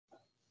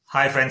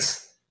Hi friends,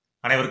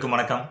 அனைவருக்கும்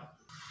வணக்கம்.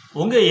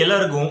 உங்க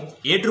எல்லாருக்கும்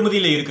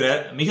ஏற்றுமதியில இருக்கிற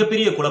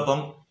மிகப்பெரிய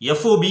குழப்பம்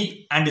FOB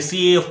and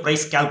CIF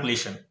price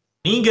calculation.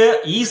 நீங்க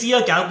ஈஸியா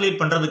கால்குலேட்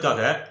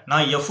பண்றதுக்காக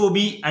நான் FOB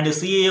and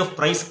CIF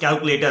price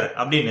calculator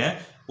அப்படின்னு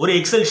ஒரு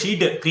எக்ஸல்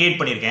ஷீட் கிரியேட்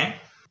பண்ணியிருக்கேன்.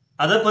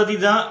 அதை பத்தி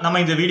தான்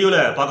நம்ம இந்த வீடியோல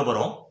பார்க்க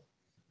போறோம்.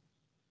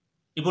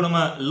 இப்போ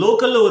நம்ம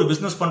லோக்கல்ல ஒரு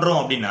பிசினஸ்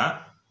பண்றோம் அப்படின்னா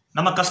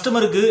நம்ம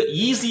கஸ்டமருக்கு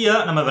ஈஸியா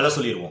நம்ம விலை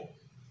சொல்லிடுவோம்.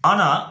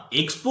 ஆனா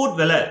எக்ஸ்போர்ட்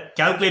விலை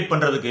கால்குலேட்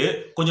பண்றதுக்கு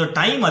கொஞ்சம்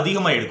டைம்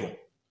அதிகமா எடுக்கும்.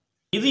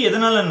 இது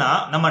எதனாலன்னா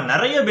நம்ம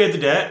நிறைய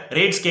பேர்த்திட்ட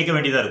ரேட்ஸ் கேட்க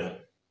வேண்டியதா இருக்கும்.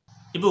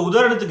 இப்போ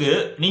உதாரணத்துக்கு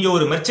நீங்க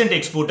ஒரு மெர்ச்சன்ட்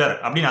எக்ஸ்போர்ட்டர்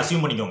அப்படின்னு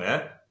அசியூம் பண்ணிக்கோங்க.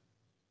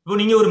 இப்போ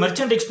நீங்க ஒரு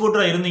மெர்ச்சன்ட்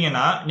எக்ஸ்போர்ட்டரா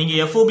இருந்தீங்கன்னா நீங்க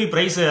FOB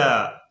பிரைஸ்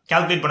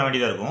கால்குலேட் பண்ண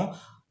வேண்டியதா இருக்கும்.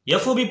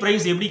 FOB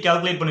பிரைஸ் எப்படி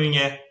கால்குலேட்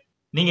பண்ணுவீங்க?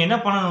 நீங்க என்ன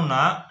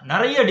பண்ணணும்னா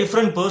நிறைய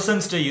டிஃப்ரெண்ட்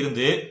பர்சன்ஸ்ட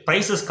இருந்து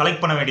பிரைசஸ்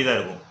கலெக்ட் பண்ண வேண்டியதா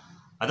இருக்கும்.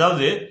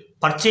 அதாவது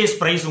பர்ச்சேஸ்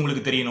பிரைஸ்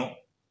உங்களுக்கு தெரியணும்,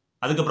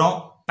 அதுக்கப்புறம்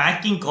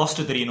பேக்கிங் காஸ்ட்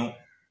தெரியணும்,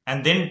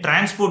 அண்ட் தென்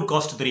டிரான்ஸ்போர்ட்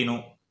காஸ்ட் தெரியணும்,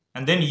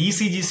 அண்ட் தென்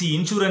ECGC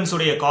இன்சூரன்ஸ்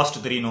உடைய காஸ்ட்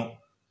தெரியணும்,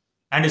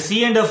 அண்ட்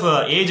C&F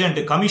ஏஜென்ட்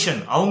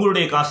கமிஷன்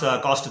அவங்களுடைய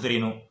காஸ்ட்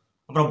தெரியணும்,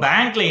 அப்புறம்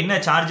பேங்க்ல என்ன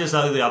சார்ஜஸ்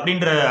ஆகுது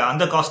அப்படின்ற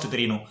அந்த காஸ்ட்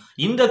தெரியணும்.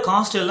 இந்த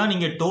காஸ்ட் எல்லாம்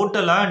நீங்க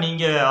டோட்டலா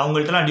நீங்க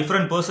அவங்கள்ட்ட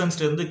டிஃப்ரெண்ட்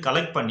பர்சன்ஸ்ல இருந்து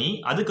கலெக்ட் பண்ணி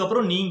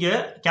அதுக்கப்புறம் நீங்க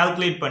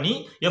கால்குலேட் பண்ணி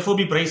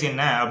FOB பிரைஸ்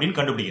என்ன அப்படின்னு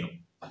கண்டுபிடிக்கணும்.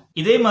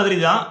 இதே மாதிரி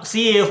தான்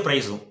CIF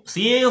பிரைஸும்.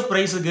 CIF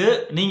பிரைஸுக்கு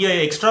நீங்க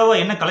எக்ஸ்ட்ராவா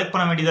என்ன கலெக்ட்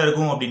பண்ண வேண்டியதா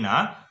இருக்கும் அப்படின்னா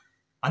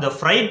அந்த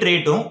ஃப்ரைட்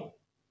ரேட்டும்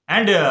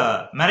அண்ட்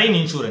மெரைன்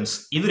இன்சூரன்ஸ்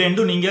இது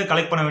ரெண்டும் நீங்க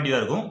கலெக்ட் பண்ண வேண்டியதா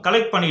இருக்கும்.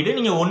 கலெக்ட் பண்ணிட்டு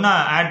நீங்க ஒன்னா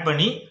ஆட்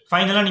பண்ணி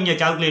ஃபைனலா நீங்க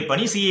கால்குலேட்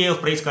பண்ணி CIF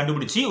பிரைஸ்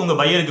கண்டுபிடிச்சு உங்க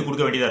பையருக்கு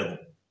கொடுக்க வேண்டியதா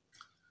இருக்கும்.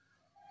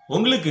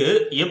 உங்களுக்கு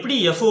எப்படி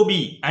FOB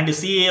and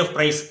CIF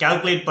price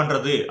calculate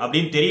பண்றது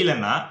அப்படின்னு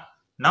தெரியலன்னா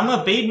நம்ம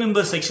பெய்ட்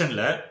மெம்பர்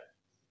செக்ஷன்ல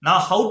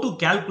நான் how to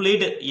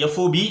calculate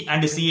FOB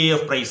and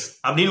CIF price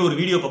அப்படின்னு ஒரு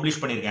வீடியோ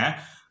பப்ளிஷ் பண்ணியிருக்கேன்.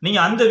 நீங்க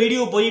அந்த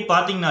வீடியோ போய்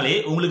பார்த்தீங்கனாலே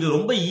உங்களுக்கு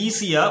ரொம்ப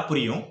ஈஸியா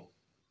புரியும்.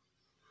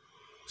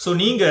 ஸோ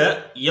நீங்க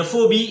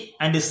FOB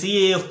அண்ட்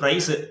CIF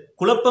பிரைஸ்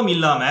குழப்பம்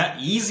இல்லாம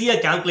ஈஸியா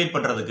கால்குலேட்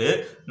பண்றதுக்கு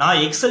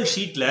நான் எக்ஸல்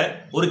ஷீட்ல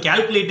ஒரு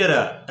கால்குலேட்டர்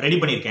ரெடி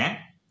பண்ணியிருக்கேன்.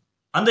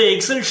 அந்த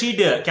எக்ஸல்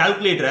ஷீட்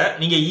கால்குலேட்டரை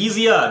நீங்க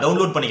ஈஸியா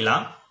டவுன்லோட்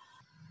பண்ணிக்கலாம்.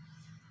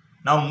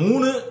 நான்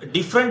 3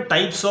 different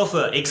types of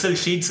XL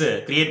sheets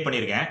create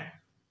பண்ணியிருக்கேன்.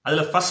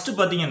 அதுல ஃபர்ஸ்ட்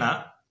பாத்தீங்கன்னா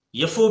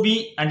FOB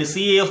and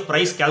CIF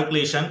price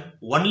calculation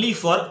only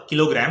for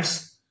kilograms,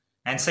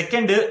 and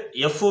second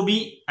FOB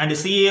and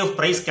CIF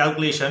price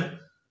calculation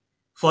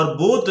for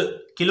both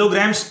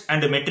kilograms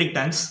and metric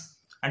tons,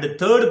 and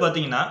third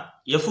பாத்தீங்கன்னா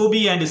FOB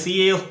and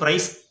CIF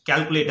price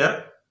calculator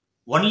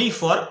only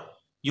for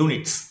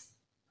units.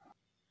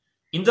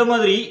 இந்த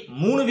மாதிரி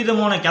 3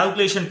 விதமான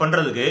calculation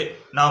பண்றதுக்கு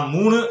நான்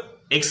 3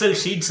 XL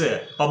sheets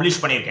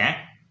publish பண்ணியிருக்கேன்.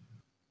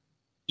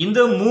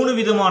 இந்த 3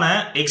 விதமான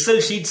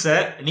XL ஷீட்ஸை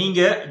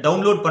நீங்க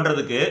டவுன்லோட்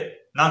பண்றதுக்கு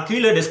நான்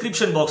கீழே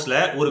டெஸ்கிரிப்ஷன் பாக்ஸ்ல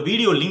ஒரு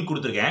வீடியோ லிங்க்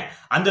கொடுத்துருக்கேன்.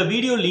 அந்த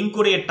வீடியோ லிங்க்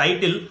உடைய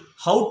title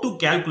How to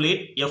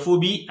calculate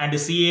FOB and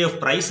CIF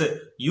price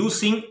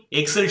using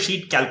Excel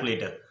sheet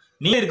calculator.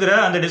 நீங்க இருக்கிற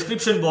அந்த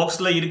டெஸ்கிரிப்ஷன்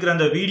பாக்ஸ்ல இருக்கிற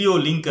அந்த வீடியோ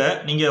லிங்கை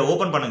நீங்க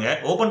ஓபன் பண்ணுங்க.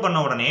 ஓபன் பண்ண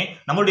உடனே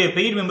நம்மளுடைய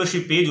பெய்டு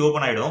மெம்பர்ஷிப் பேஜ்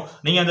ஓபன் ஆயிடும்.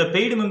 நீங்க அந்த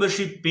பெய்டு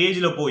மெம்பர்ஷிப்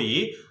பேஜ்ல போய்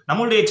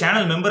நம்மளுடைய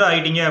சேனல் மெம்பர்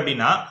ஆயிட்டீங்க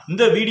அப்படின்னா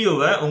இந்த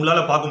வீடியோவை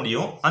உங்களால பார்க்க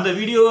முடியும். அந்த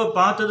வீடியோவை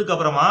பார்த்ததுக்கு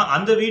அப்புறமா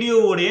அந்த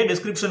வீடியோவுடைய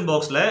டெஸ்கிரிப்ஷன்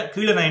பாக்ஸ்ல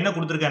கீழே நான் என்ன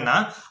கொடுத்துருக்கேன்னா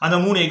அந்த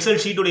 3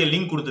 எக்ஸல் ஷீட்டுடைய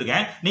லிங்க்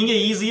கொடுத்துருக்கேன். நீங்க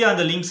ஈஸியா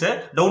அந்த லிங்க்ஸை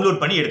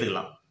டவுன்லோட் பண்ணி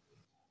எடுத்துக்கலாம்.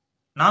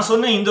 நான்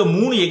சொன்ன இந்த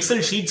 3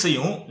 எக்ஸல்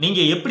ஷீட்ஸையும் நீங்க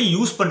எப்படி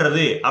யூஸ்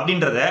பண்றது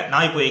அப்படின்றத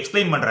நான் இப்போ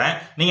எக்ஸ்பிளைன் பண்றேன்.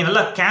 நீங்க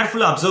நல்லா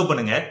கேர்ஃபுல்லா அப்சர்வ்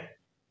பண்ணுங்க.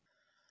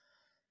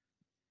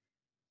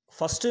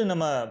 ஃபர்ஸ்ட்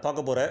நம்ம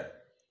பார்க்க போற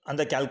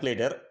அந்த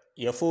calculator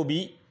FOB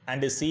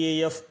and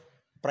CIF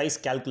price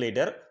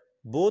calculator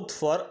both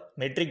for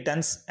matric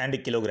tons and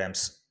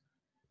kilograms.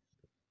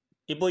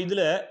 இப்போ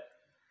இதில்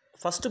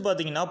ஃபர்ஸ்ட்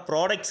பார்த்தீங்கன்னா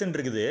ப்ராடக்ட்ஸ்ன்னு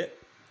இருக்குது.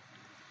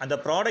 அந்த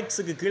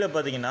ப்ராடக்ட்ஸுக்கு கீழே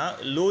பார்த்தீங்கன்னா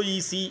லோ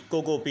EC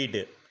கோகோ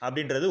பீட்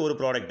அப்படின்றது ஒரு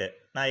ப்ராடக்ட்டு.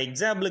 நான்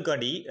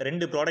எக்ஸாம்பிளுக்காண்டி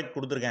 2 ப்ராடக்ட்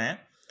கொடுத்துருக்கேன்.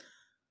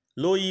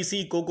 லோ EC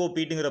கோகோ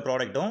பீட்டுங்கிற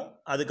ப்ராடக்ட்டும்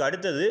அதுக்கு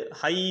அடுத்தது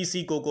ஹை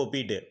EC கோகோ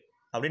பீட்டு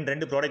அப்படின்னு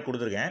 2 ப்ராடக்ட்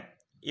கொடுத்துருக்கேன்.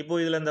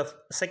 இப்போ இதில் இந்த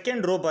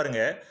செகண்ட் ரோ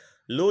பாருங்கள்,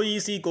 லோ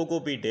EC கோகோ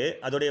பீட்டு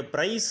அதோடைய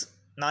ப்ரைஸ்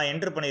நான்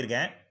என்ட்ரு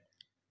பண்ணியிருக்கேன்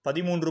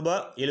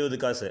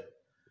 ₹13.70.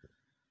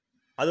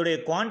 அதோடைய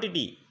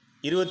குவான்டிட்டி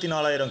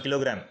 24,000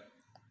 கிலோகிராம்.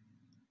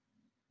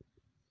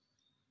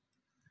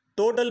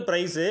 டோட்டல்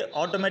ப்ரைஸு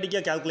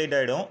ஆட்டோமேட்டிக்காக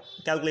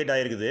கால்குலேட்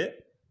ஆகிருக்குது.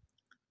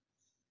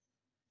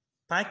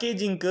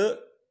 பேக்கேஜிங்க்கு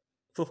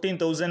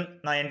 15,000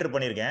 நான் என்ட்ரு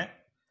பண்ணியிருக்கேன்.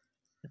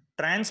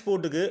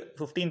 டிரான்ஸ்போர்ட்டுக்கு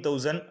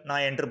 15,000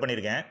 நான் என்ட்ரு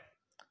பண்ணியிருக்கேன்.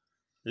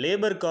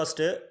 லேபர்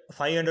காஸ்ட்டு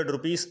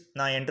 ₹500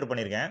 நான் என்ட்ரு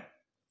பண்ணியிருக்கேன்.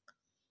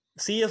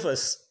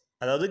 CFS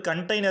அதாவது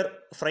கண்டெய்னர்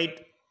ஃப்ரைட்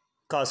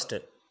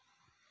காஸ்ட்டு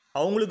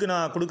அவங்களுக்கு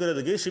நான்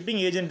கொடுக்கறதுக்கு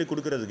ஷிப்பிங் ஏஜென்ட்டு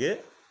கொடுக்கறதுக்கு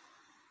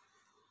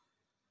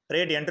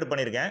ரேட் என்ட்ரு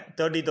பண்ணியிருக்கேன்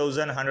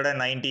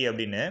 30,190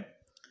 அப்படின்னு.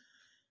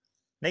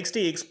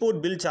 நெக்ஸ்ட்டு எக்ஸ்போர்ட்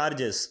பில்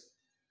சார்ஜஸ்,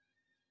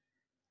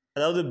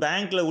 அதாவது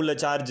பேங்க்கில் உள்ள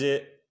சார்ஜு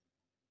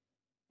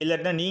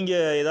இல்லாட்டினா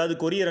நீங்கள் ஏதாவது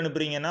கொரியர்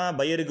அனுப்புறீங்கன்னா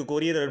பையருக்கு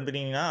கொரியர்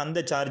அனுப்புறீங்கன்னா அந்த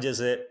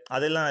சார்ஜஸ்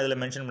அதெல்லாம் இதில்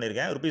மென்ஷன்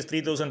பண்ணியிருக்கேன்.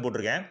 ₹3000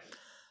 போட்டிருக்கேன்.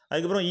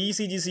 அதுக்கப்புறம்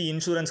இசிஜிசி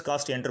இன்சூரன்ஸ்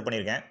காஸ்ட் என்டர்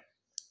பண்ணியிருக்கேன்.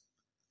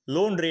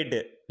 லோன் ரேட்டு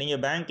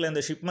நீங்கள் பேங்க்கில்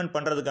இந்த ஷிப்மெண்ட்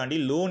பண்ணுறதுக்காண்டி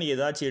லோன்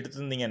ஏதாச்சும்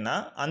எடுத்துருந்தீங்கன்னா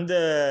அந்த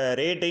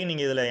ரேட்டையும்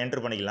நீங்கள் இதில்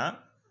என்டர் பண்ணிக்கலாம்.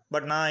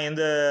 பட் நான்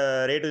எந்த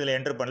ரேட்டு இதில்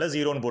என்டர் பண்ணல,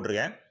 0ன்னு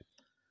போட்டிருக்கேன்.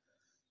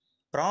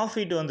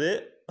 ப்ராஃபிட் வந்து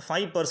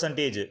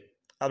 5%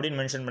 அப்படின்னு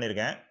மென்ஷன்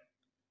பண்ணியிருக்கேன்.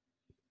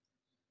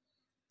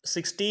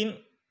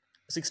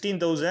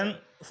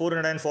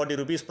 16,440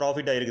 rupees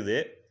ப்ராஃபிட்டாக இருக்குது.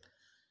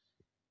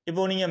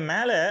 இப்போது நீங்கள்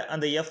மேலே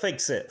அந்த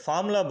எஃப்எக்ஸ்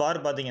ஃபார்முலா பார்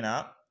பார்த்தீங்கன்னா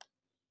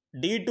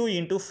D2 ×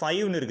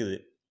 5ன்னு இருக்குது.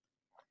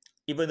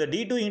 இப்போ இந்த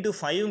D2 ×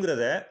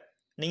 5ங்கிறத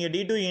நீங்கள்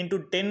D2 ×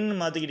 10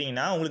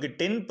 மாற்றிக்கிட்டிங்கன்னா உங்களுக்கு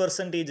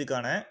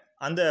 10%க்கான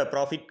அந்த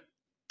ப்ராஃபிட்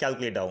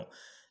கால்குலேட் ஆகும்.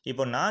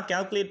 இப்போ நான்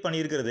கால்குலேட்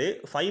பண்ணியிருக்கிறது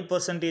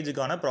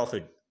 5%க்கான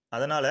ப்ராஃபிட்.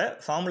 அதனால்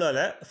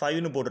ஃபார்முலாவில்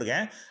 5ன்னு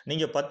போட்டிருக்கேன்.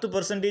 நீங்கள்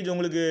 10%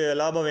 உங்களுக்கு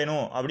லாபம்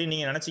வேணும் அப்படின்னு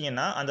நீங்கள்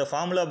நினச்சிங்கன்னா அந்த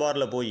ஃபார்முலா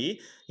பாரில் போய்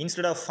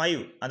இன்ஸ்டெட் ஆஃப்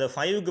 5 அந்த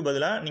 5க்கு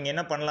பதிலாக நீங்கள்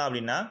என்ன பண்ணலாம்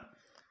அப்படின்னா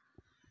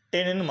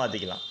 10ன்னு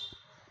மாற்றிக்கலாம்.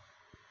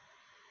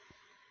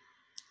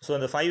 ஸோ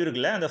அந்த 5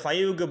 இருக்குல்ல, அந்த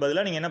 5க்கு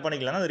பதிலாக நீங்கள் என்ன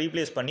பண்ணிக்கலாம்னா அதை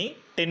ரீப்ளேஸ் பண்ணி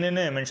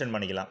 10ன்னு மென்ஷன்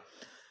பண்ணிக்கலாம்.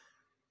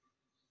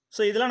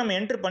 ஸோ இதெல்லாம் நம்ம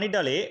என்டர்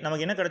பண்ணிட்டாலே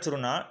நமக்கு என்ன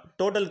கிடச்சிரும்னா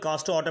டோட்டல்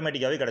காஸ்ட்டும்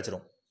ஆட்டோமேட்டிக்காகவே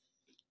கிடச்சிரும்.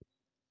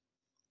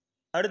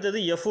 அடுத்தது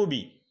FOB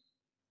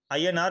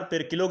INR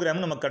பெர்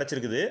கிலோகிராம் நமக்கு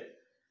கிடச்சிருக்குது.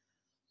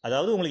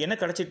 அதாவது உங்களுக்கு என்ன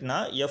கிடச்சிட்டுனா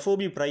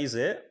FOB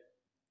ப்ரைஸு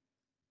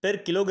பெர்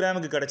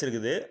கிலோகிராமுக்கு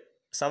கிடச்சிருக்குது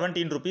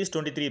 17 rupees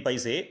 23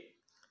 paise.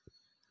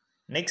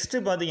 நெக்ஸ்ட்டு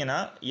பார்த்தீங்கன்னா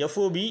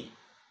FOB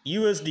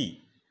USD,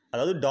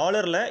 அதாவது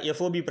டாலரில்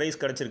FOB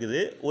ப்ரைஸ்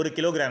கிடச்சிருக்குது ஒரு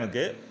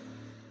கிலோகிராமுக்கு,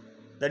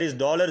 தட் இஸ்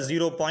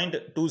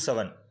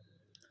 $0.27.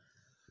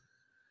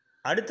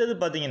 அடுத்தது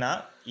பார்த்தீங்கன்னா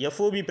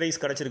FOB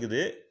ப்ரைஸ்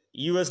கிடச்சிருக்குது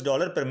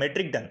 $, பெர்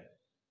மெட்ரிக் டன்.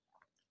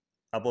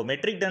 அப்போது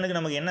மெட்ரிக் டனுக்கு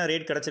நமக்கு என்ன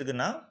ரேட்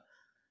கிடச்சிருக்குன்னா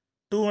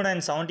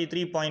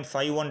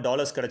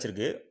 $273.51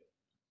 கிடச்சிருக்கு.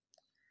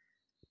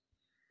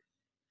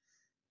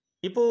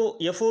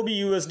 இப்போது FOB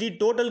USD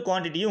டோட்டல்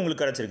குவான்டிட்டியும்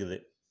உங்களுக்கு கிடச்சிருக்குது.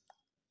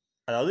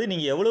 அதாவது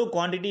நீங்கள் எவ்வளோ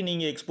குவான்டிட்டி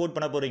நீங்கள் எக்ஸ்போர்ட்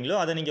பண்ண போகிறீங்களோ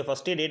அதை நீங்கள்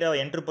ஃபஸ்ட்டே டேட்டாவை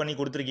என்ட்ரு பண்ணி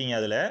கொடுத்துருக்கீங்க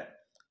அதில்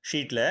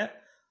ஷீட்டில்.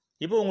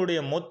 இப்போது உங்களுடைய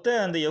மொத்த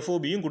அந்த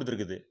FOBயும்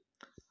கொடுத்துருக்குது.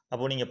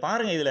 அப்போது நீங்கள்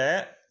பாருங்கள், இதில்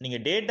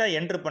நீங்கள் டேட்டா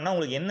என்ட்ரு பண்ணால்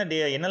உங்களுக்கு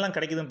என்னெல்லாம்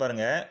கிடைக்குதுன்னு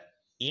பாருங்கள்.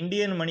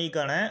 இந்தியன்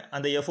மணிக்கான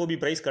அந்த FOB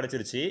ப்ரைஸ்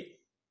கிடச்சிருச்சு.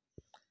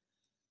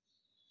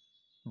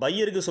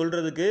 பையருக்கு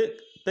சொல்கிறதுக்கு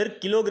பெர்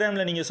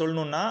கிலோகிராமில் நீங்கள்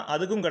சொல்லணுன்னா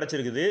அதுக்கும்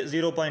கிடச்சிருக்குது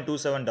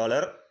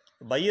 $0.27.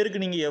 பையருக்கு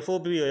நீங்கள்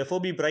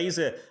FOB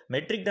ப்ரைஸ்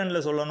மெட்ரிக்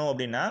டனில் சொல்லணும்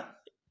அப்படின்னா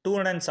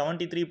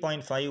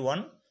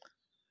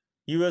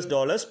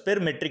 $273.51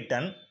 பெர் மெட்ரிக்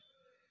டன்.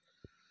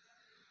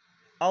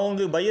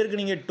 அவங்க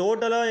பையருக்கு நீங்கள்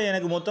டோட்டலாக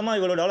எனக்கு மொத்தமாக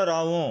இவ்வளோ டாலர்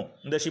ஆகும்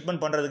இந்த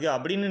ஷிப்மெண்ட் பண்ணுறதுக்கு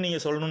அப்படின்னு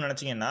நீங்கள் சொல்லணும்னு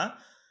நினச்சிங்கன்னா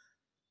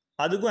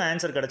அதுக்கும்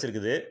ஆன்சர்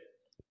கிடச்சிருக்குது.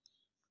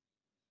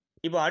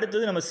 இப்போ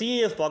அடுத்தது நம்ம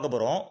CIF பார்க்க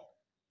போகிறோம்.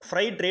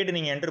 ஃப்ரைட் ரேட்டு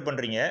நீங்கள் என்ட்ரு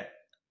பண்ணுறீங்க,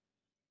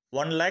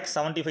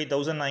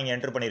 1,75,000 நான் இங்கே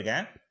என்ட்ரு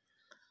பண்ணியிருக்கேன்.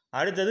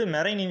 அடுத்தது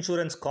மெரைன்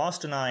இன்சூரன்ஸ்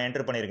காஸ்ட் நான்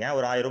என்ட்ரு பண்ணியிருக்கேன்,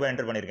 ஒரு 1000 ரூபாய்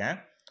என்ட்ரு பண்ணியிருக்கேன்.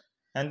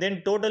 அண்ட் தென்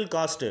டோட்டல்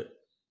காஸ்ட்டு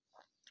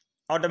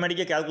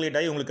ஆட்டோமேட்டிக்காக கால்குலேட்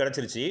ஆகி உங்களுக்கு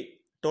கிடச்சிருச்சு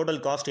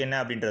டோட்டல் காஸ்ட் என்ன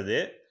அப்படின்றது.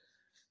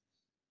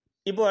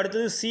 இப்போது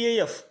அடுத்தது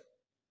CIF,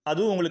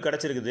 அதுவும் உங்களுக்கு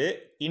கிடச்சிருக்குது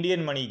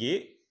இந்தியன் மணிக்கு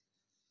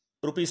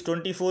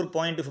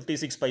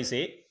 ₹24.56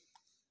 paise.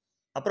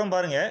 அப்புறம்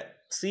பாருங்கள்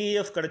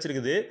CIF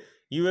கிடச்சிருக்குது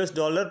 $,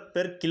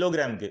 பெர்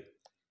கிலோகிராமுக்கு.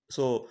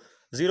 ஸோ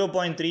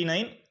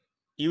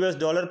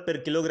 $0.39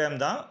 பெர் கிலோகிராம்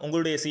தான்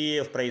உங்களுடைய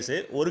CIF ப்ரைஸு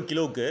ஒரு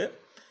கிலோவுக்கு.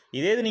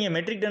 இதே இது நீங்கள்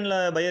மெட்ரிக் டனில்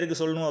பையருக்கு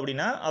சொல்லணும்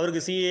அப்படின்னா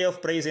அவருக்கு CIF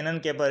ப்ரைஸ்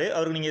என்னன்னு கேட்பார்.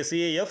 அவருக்கு நீங்கள்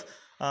CIF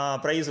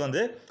ப்ரைஸ்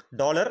வந்து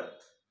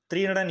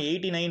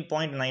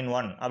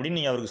 $389.91 அப்படின்னு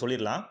நீங்கள் அவருக்கு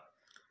சொல்லிடலாம்.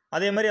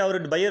 அதே மாதிரி அவர்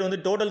பையர் வந்து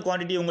டோட்டல்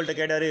குவான்டிட்டி உங்கள்கிட்ட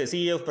கேட்டார்,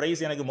 CIF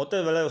ப்ரைஸ் எனக்கு மொத்த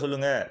விலை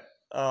சொல்லுங்கள்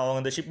அவங்க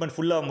இந்த ஷிப்மெண்ட்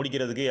ஃபுல்லாக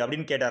முடிக்கிறதுக்கு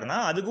அப்படின்னு கேட்டார்னா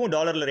அதுக்கும்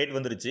டாலரில் ரேட்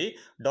வந்துருச்சு.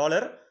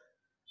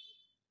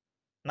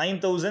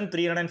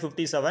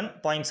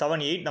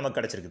 $9,357.78 நமக்கு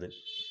கிடச்சிருக்குது.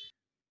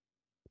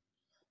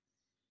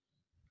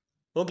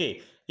 ஓகே,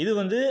 இது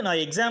வந்து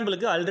நான்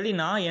எக்ஸாம்பிளுக்கு ஆல்ரெடி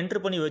நான் என்ட்ரு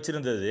பண்ணி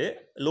வச்சுருந்தது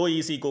லோ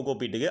ஈசி கோகோ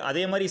பீட்டுக்கு.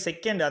 அதே மாதிரி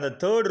செகண்ட் அந்த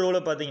தேர்ட்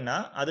ரோவில் பார்த்தீங்கன்னா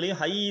அதுலேயும்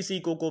ஹை ஈசி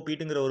கோகோ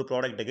பீட்டுங்கிற ஒரு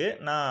ப்ராடக்ட்டுக்கு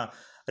நான்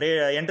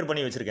என்ட்ரு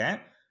பண்ணி வச்சுருக்கேன்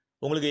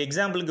உங்களுக்கு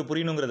எக்ஸாம்பிளுக்கு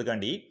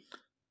புரியணுங்கிறதுக்காண்டி.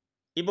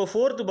 இப்போ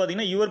ஃபோர்த்து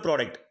பார்த்தீங்கன்னா யுவர்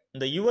ப்ராடக்ட்.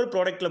 இந்த யுவர்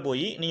ப்ராடக்ட்டில்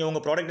போய் நீங்கள்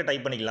உங்கள் ப்ராடக்ட்டை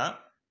டைப் பண்ணிக்கலாம்.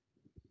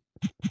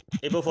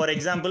 இப்போ ஃபார்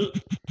எக்ஸாம்பிள்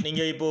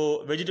நீங்கள் இப்போது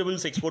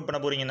வெஜிடபிள்ஸ் எக்ஸ்போர்ட் பண்ண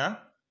போகிறீங்கன்னா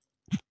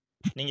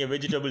நீங்கள்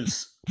வெஜிடபிள்ஸ்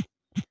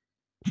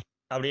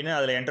அப்படின்னு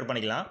அதில் என்டர்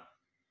பண்ணிக்கலாம்.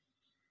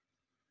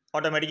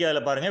 ஆட்டோமேட்டிக்காக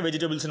அதில் பாருங்கள்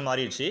வெஜிடபிள்ஸ்னு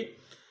மாறிடுச்சு.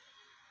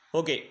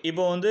 ஓகே,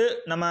 இப்போ வந்து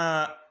நம்ம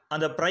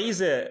அந்த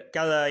ப்ரைஸு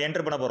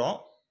என்டர் பண்ண போகிறோம்.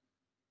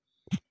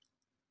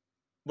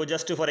 இப்போ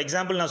ஜஸ்ட்டு ஃபார்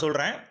எக்ஸாம்பிள் நான்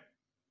சொல்கிறேன்,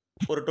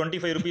 ஒரு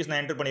 25 rupees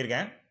நான் என்டர்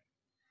பண்ணியிருக்கேன்.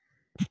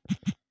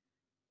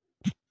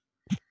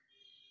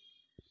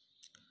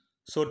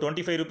 ஸோ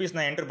 25 rupees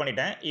நான் என்டர்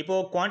பண்ணிட்டேன்.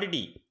 இப்போது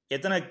குவான்டிட்டி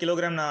எத்தனை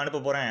கிலோகிராம் நான் அனுப்ப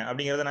போகிறேன்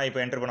அப்படிங்கிறத நான்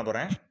இப்போ என்டர் பண்ண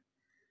போகிறேன்.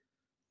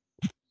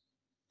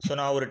 ஸோ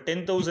நான் ஒரு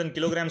 10,000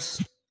 kilograms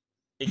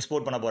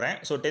எக்ஸ்போர்ட் பண்ண போகிறேன்.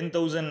 ஸோ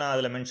 10,000 நான்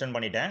அதில் மென்ஷன்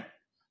பண்ணிட்டேன்.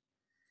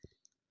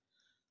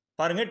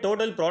 பாருங்கள்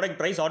டோட்டல் ப்ராடக்ட்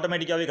ப்ரைஸ்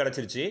ஆட்டோமேட்டிக்காகவே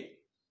கிடச்சிருச்சு.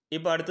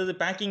 இப்போ அடுத்தது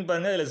பேக்கிங்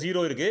பாருங்கள், இதில்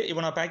 0 இருக்குது.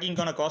 இப்போ நான்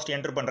பேக்கிங்கான காஸ்ட்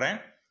என்டர் பண்ணுறேன்.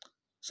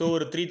 ஸோ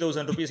ஒரு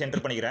 3000 rupees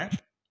என்டர் பண்ணிக்கிறேன்.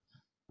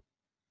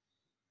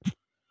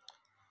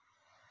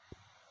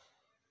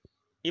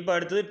 இப்போ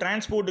அடுத்தது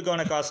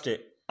டிரான்ஸ்போர்ட்டுக்கான காஸ்ட்டு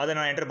அதை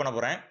நான் என்டர் பண்ண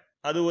போகிறேன்.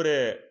 அது ஒரு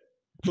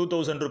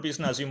 2000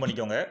 rupeesனு அசியூம்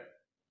பண்ணிக்கோங்க.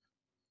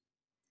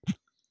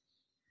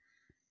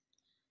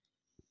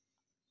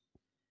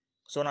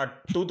 ஸோ நான்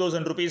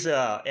 2000 rupees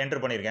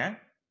என்டர் பண்ணியிருக்கேன்.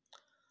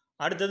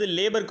 அடுத்தது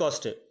லேபர்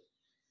காஸ்ட்டு,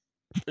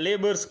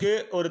 லேபர்ஸ்க்கு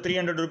ஒரு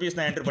 300 rupees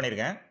நான் என்டர்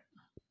பண்ணியிருக்கேன்.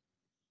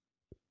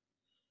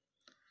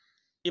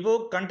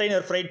 இப்போது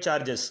கண்டெய்னர் ஃப்ரைட்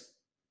சார்ஜஸ்,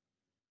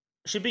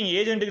 ஷிப்பிங்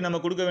ஏஜென்ட்டுக்கு நம்ம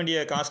கொடுக்க வேண்டிய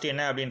காஸ்ட்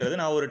என்ன அப்படின்றது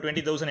நான் ஒரு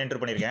 20,000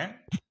 என்டர் பண்ணியிருக்கேன்.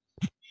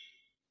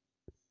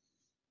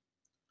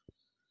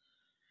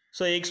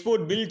 ஸோ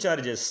எக்ஸ்போர்ட் பில்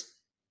சார்ஜஸ்,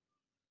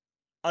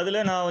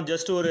 அதில் நான்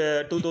ஜஸ்ட் ஒரு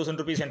 2000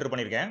 rupees என்டர்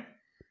பண்ணியிருக்கேன்.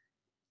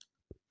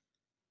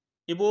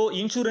 இப்போது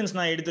இன்சூரன்ஸ்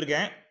நான்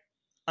எடுத்திருக்கேன்.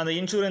 அந்த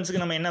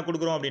இன்சூரன்ஸுக்கு நம்ம என்ன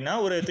கொடுக்குறோம் அப்படின்னா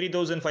ஒரு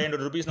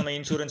 3,500 rupees நம்ம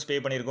இன்சூரன்ஸ் பே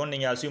பண்ணியிருக்கோம்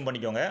நீங்கள் அசியூம்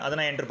பண்ணிக்கோங்க. அதை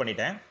நான் என்டர்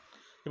பண்ணிட்டேன்.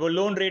 இப்போ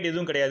லோன் ரேட்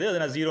எதுவும் கிடையாது, அதை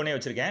நான் 0னே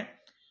வச்சுருக்கேன்.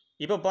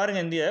 இப்போ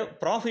பாருங்கள், இந்த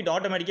ப்ராஃபிட்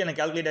ஆட்டோமேட்டிக்காக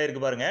எனக்கு கால்குலேட்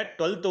ஆகிருக்கு பாருங்கள்.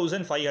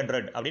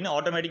 12,500 அப்படின்னு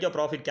ஆட்டோமேட்டிக்காக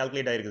ப்ராஃபிட்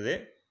கால்குலேட் ஆகிருக்குது.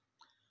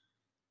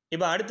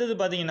 இப்போ அடுத்தது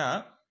பார்த்தீங்கன்னா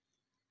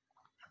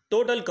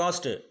டோட்டல்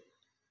காஸ்ட்டு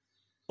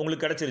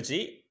உங்களுக்கு கிடச்சிருச்சு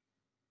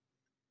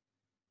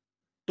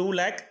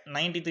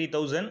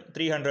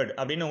 2,93,300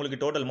 அப்படின்னு உங்களுக்கு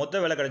டோட்டல் மொத்த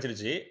விலை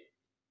கிடச்சிருச்சு.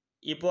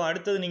 இப்போது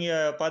அடுத்தது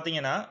நீங்கள்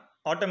பார்த்தீங்கன்னா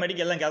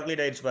ஆட்டோமேட்டிக் எல்லாம்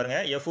கால்குலேட் ஆகிடுச்சு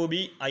பாருங்கள். FOB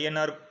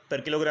INR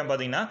பெர் கிலோகிராம்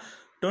பார்த்தீங்கன்னா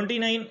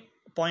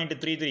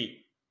 29.33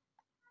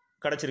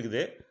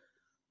 கிடச்சிருக்குது.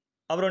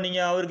 அப்புறம்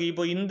நீங்கள் அவருக்கு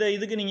இப்போ இந்த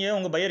இதுக்கு நீங்கள்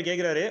உங்கள் பையர்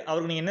கேட்குறாரு,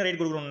 அவருக்கு நீங்கள் என்ன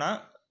ரேட் கொடுக்கணும்னா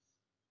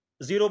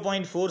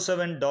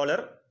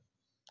 $0.47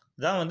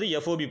 தான் வந்து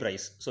FOB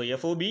price. So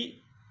FOB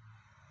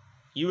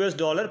US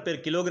dollar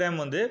per kilogram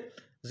வந்து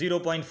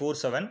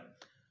 0.47.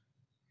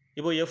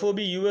 இப்போ FOB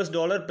US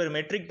dollar per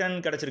matric ton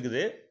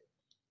கிடச்சிருக்குது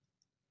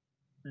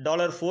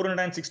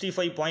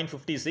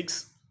 $465.56.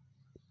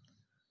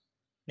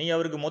 நீங்கள்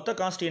அவருக்கு மொத்த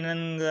காஸ்ட்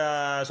என்னன்னு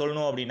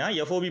சொல்லணும் அப்படின்னா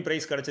FOB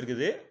ப்ரைஸ்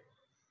கிடச்சிருக்குது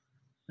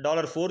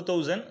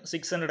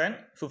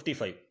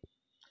 $4,655.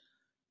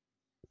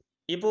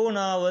 இப்போது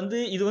நான் வந்து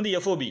இது வந்து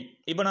FOB.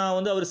 இப்போ நான்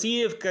வந்து அவர்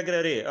CAF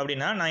கேட்குறாரு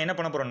அப்படின்னா நான் என்ன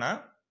பண்ண போகிறேன்னா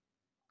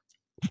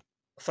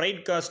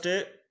ஃப்ரைட் காஸ்ட்டு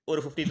ஒரு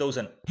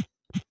 50,000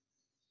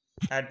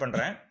 ஆட்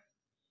பண்ணுறேன்.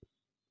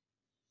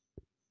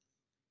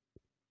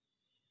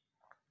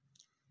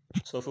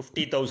 ஸோ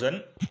 50,000.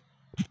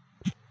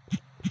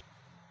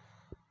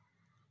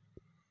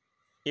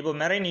 இப்போ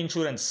மெரைன்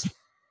இன்சூரன்ஸ்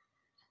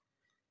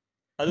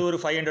அது ஒரு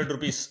 500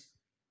 rupees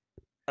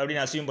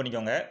அப்படின்னு அசியூம்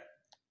பண்ணிக்கோங்க.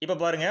 இப்போ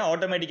பாருங்கள்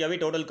ஆட்டோமேட்டிக்காகவே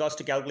டோட்டல்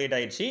காஸ்ட் கால்குலேட்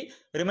ஆகிடுச்சு,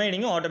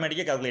 ரிமைனிங்கும்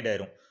ஆட்டோமேட்டிக்காக கால்குலேட்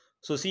ஆயிரும்.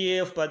 ஸோ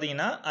CAF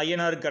பார்த்தீங்கன்னா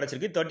INR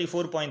கிடச்சிருக்கு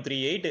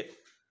 34.38.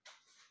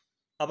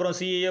 அப்புறம்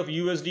CAF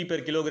USD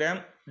per kilogram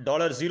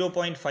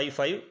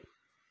 $0.55.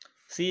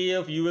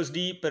 CAF USD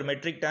per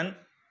matric ton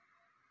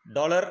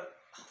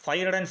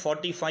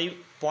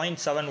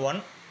 $545.71.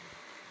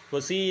 இப்போ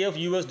CAF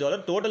US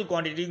டாலர் டோட்டல்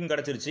குவான்டிட்டிக்கும்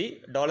கிடச்சிருச்சு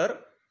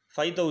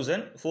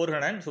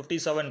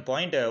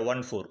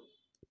 $5,457.14.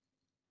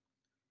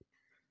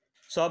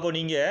 ஸோ அப்போ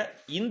நீங்கள்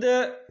இந்த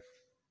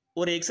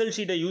ஒரு எக்ஸல்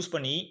ஷீட்டை யூஸ்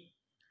பண்ணி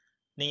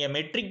நீங்கள்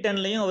மெட்ரிக்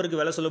டன்லையும் அவருக்கு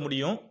விலை சொல்ல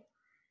முடியும்,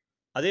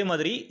 அதே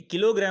மாதிரி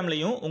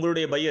கிலோகிராம்லையும்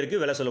உங்களுடைய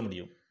பையருக்கு விலை சொல்ல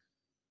முடியும்.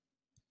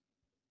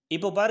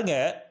 இப்போ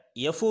பாருங்கள்,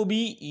 FOB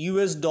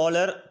US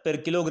dollar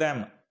per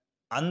kilogram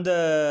அந்த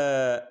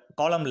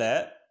காலமில்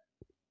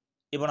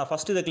இப்போ நான்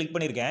ஃபஸ்ட்டு இதை கிளிக்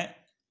பண்ணியிருக்கேன்.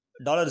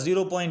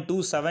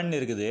 $0.27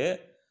 இருக்குது.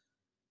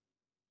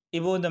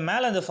 இப்போது இந்த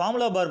மேலே இந்த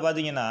ஃபார்முலா பார்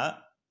பார்த்தீங்கன்னா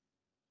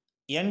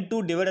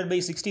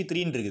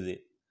N2/63 இருக்குது.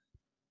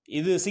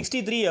 இது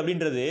 63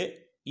 அப்படின்றது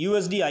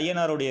USD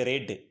INR உடைய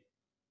ரேட்டு.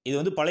 இது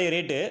வந்து பழைய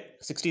ரேட்டு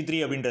 63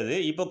 அப்படின்றது.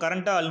 இப்போ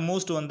கரண்ட்டாக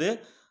ஆல்மோஸ்ட் வந்து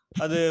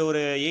அது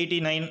ஒரு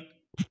 89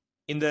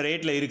 இந்த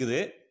ரேட்டில் இருக்குது.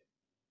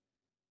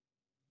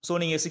 ஸோ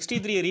நீங்கள்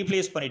 63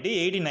 ரீப்ளேஸ் பண்ணிவிட்டு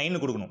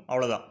 89 கொடுக்கணும்,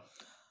 அவ்வளோதான்.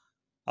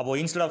 அப்போது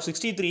இன்ஸ்டெட் ஆஃப்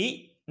 63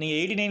 நீங்கள்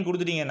 89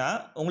 கொடுத்துட்டீங்கன்னா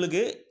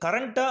உங்களுக்கு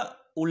கரண்ட்டாக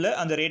உள்ள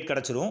அந்த ரேட்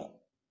கிடச்சிரும்.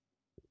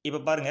 இப்போ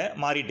பாருங்கள்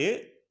மாறிட்டு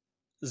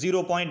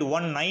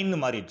 0.19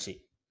 மாறிடுச்சு.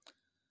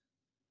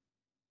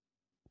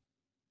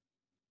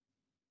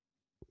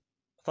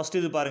 ஃபஸ்ட்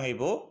இது பாருங்கள்,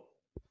 இப்போது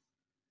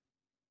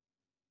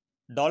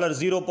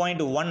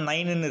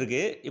 $0.19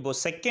 இருக்குது. இப்போது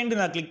செகண்ட்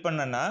நான் கிளிக்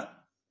பண்ணேன்னா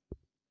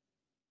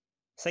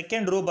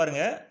செகண்ட் ரோ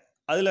பாருங்கள்,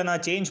 அதில்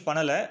நான் சேஞ்ச்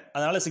பண்ணலை,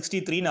 அதனால்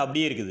 63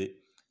 அப்படியே இருக்குது.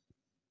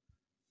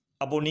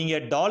 அப்போது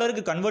நீங்கள்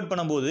டாலருக்கு கன்வெர்ட்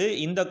பண்ணும்போது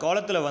இந்த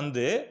காலத்தில்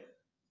வந்து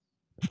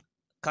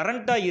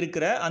கரண்ட்டாக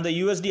இருக்கிற அந்த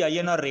USD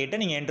INR ரேட்டை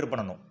நீங்கள் என்ட்ரு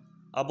பண்ணணும்.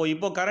 அப்போது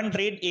இப்போ கரண்ட்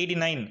ரேட்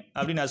 89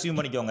 அப்படின்னு அசியூம்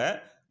பண்ணிக்கோங்க.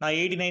 நான்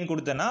 89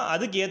 கொடுத்தேன்னா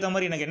அதுக்கு ஏற்ற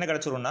மாதிரி எனக்கு என்ன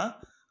கிடச்சிரும்னா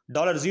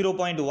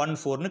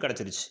 $0.14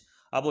 கிடச்சிருச்சு.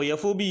 அப்போது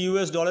FOB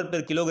US dollar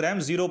per kilogram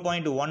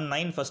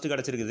 0.19 first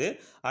கிடச்சிருக்குது,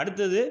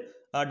 அடுத்தது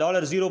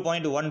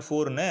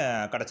 $0.14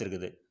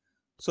 கிடச்சிருக்குது.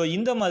 ஸோ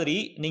இந்த மாதிரி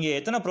நீங்கள்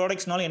எத்தனை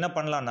ப்ராடக்ட்ஸ்னாலும் என்ன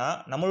பண்ணலான்னா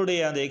நம்மளுடைய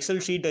அந்த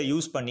எக்ஸல் ஷீட்டை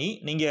யூஸ் பண்ணி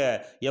நீங்கள்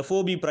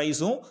FOB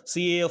ப்ரைஸும்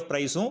CAF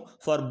ப்ரைஸும்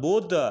for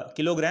both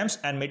kilograms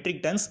and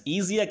matric tons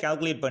ஈஸியாக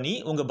கால்குலேட் பண்ணி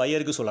உங்கள்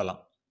பையருக்கு சொல்லலாம்.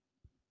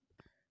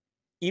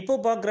 இப்போ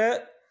பார்க்குற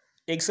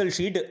Excel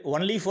sheet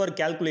only for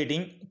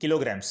calculating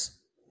kilograms.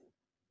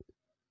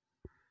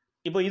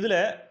 இப்போ இதில்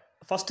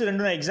ஃபஸ்ட்டு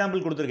ரெண்டு நான்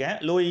எக்ஸாம்பிள் கொடுத்துருக்கேன்.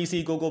 Low easy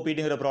cocoa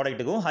பீட்டுங்கிற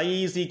ப்ராடக்ட்டுக்கும் high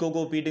easy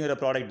cocoa பீட்டுங்கிற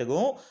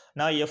ப்ராடக்ட்டுக்கும்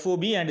நான்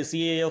FOB அண்ட்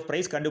CIF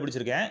ப்ரைஸ்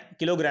கண்டுபிடிச்சிருக்கேன்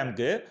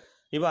கிலோகிராமுக்கு.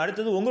 இப்போ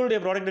அடுத்தது உங்களுடைய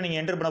ப்ராடக்ட்டை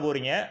நீங்கள் என்டர் பண்ண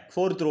போகிறீங்க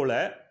 4th ரோவில்.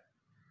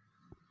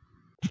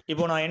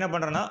 இப்போ நான் என்ன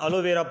பண்ணுறேன்னா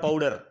அலோவேரா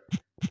பவுடர்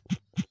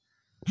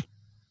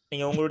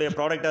நீங்கள் உங்களுடைய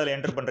ப்ராடக்ட் அதில்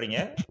என்டர் பண்ணுறீங்க.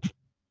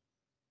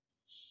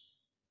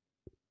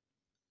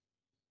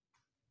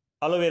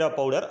 அலோவேரா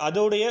பவுடர்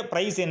அதோடைய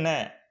ப்ரைஸ் என்ன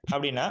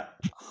அப்படின்னா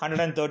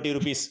 130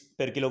 rupees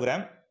per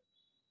kilogram.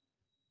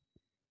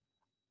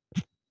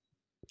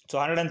 So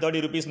 130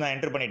 rupees நான்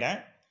என்டர் பண்ணிட்டேன்.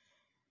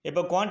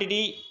 இப்போ குவான்டிட்டி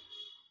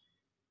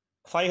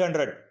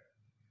 500,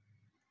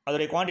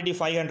 அதோடைய குவான்டிட்டி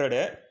 500.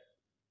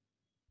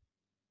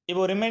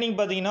 இப்போ ரிமைனிங்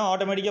பார்த்தீங்கன்னா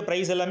ஆட்டோமேட்டிக்காக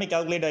ப்ரைஸ் எல்லாமே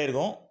கால்குலேட்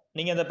ஆகிருக்கும்.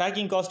 நீங்கள் அந்த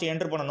பேக்கிங் காஸ்ட்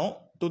என்டர் பண்ணணும்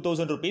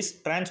 2000 rupees,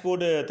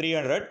 டிரான்ஸ்போர்ட்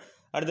 300,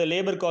 அடுத்த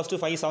லேபர்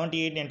காஸ்ட்டு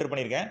 578 என்டர்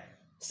பண்ணியிருக்கேன்.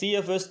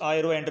 CFS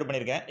 1000 ரூபா என்டர்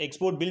பண்ணியிருக்கேன்.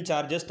 Export bill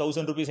charges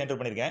 1000 rupees enter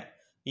பண்ணியிருக்கேன்.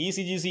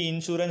 ECGC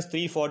insurance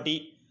 340,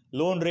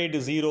 loan rate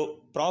 0,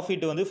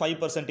 profit வந்து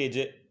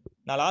 5%.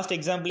 நான் லாஸ்ட்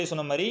எக்ஸாம்பிளே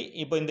சொன்ன மாதிரி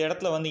இப்போ இந்த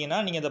இடத்துல வந்தீங்கன்னா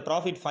நீங்கள் அந்த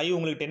ப்ராஃபிட் 5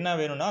 உங்களுக்கு 10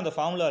 வேணும்னா அந்த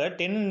ஃபார்முலாவில்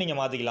 10 நீங்கள்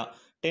மாற்றிக்கலாம்.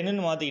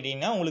 10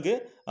 மாற்றிக்கிட்டிங்கன்னா உங்களுக்கு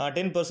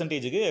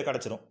 10%க்கு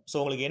கிடச்சிரும். ஸோ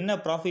உங்களுக்கு என்ன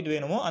ப்ராஃபிட்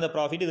வேணுமோ அந்த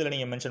ப்ராஃபிட் இதில்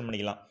நீங்கள் மென்ஷன்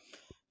பண்ணிக்கலாம்.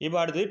 இப்போ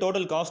அடுத்து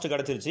டோட்டல் காஸ்ட்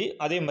கிடச்சிருச்சு.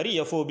 அதே மாதிரி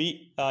FOB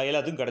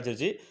எல்லாத்துக்கும்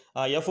கிடச்சிருச்சு.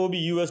 FOB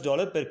 $,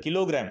 பெர்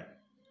கிலோகிராம்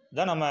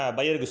தான் நம்ம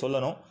பையருக்கு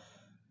சொல்லணும்.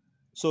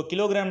 ஸோ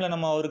கிலோகிராமில்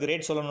நம்ம அவருக்கு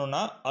ரேட்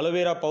சொல்லணும்னா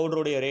aloe vera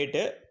பவுடருடைய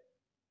rate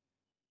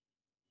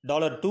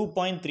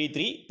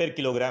 $2.33 per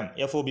kilogram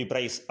FOB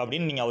price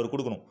அப்படின்னு நீங்கள் அவருக்கு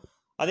கொடுக்கணும்.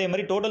 அதே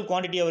மாதிரி டோட்டல்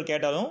குவான்டிட்டி அவர்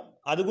கேட்டாலும்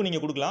அதுக்கும்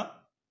நீங்கள் கொடுக்கலாம்.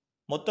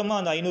 மொத்தமாக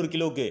அந்த 500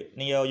 கிலோவுக்கு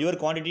நீங்கள் யுவர்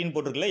குவான்டிட்டின்னு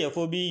போட்டிருக்கல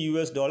FOB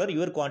 $,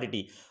 யுவர்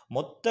குவான்டிட்டி,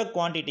 மொத்த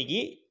குவான்டிட்டிக்கு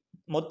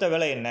மொத்த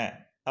விலை என்ன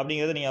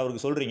அப்படிங்கிறத நீங்கள்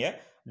அவருக்கு சொல்கிறீங்க.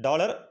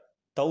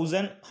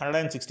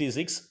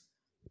 $1166.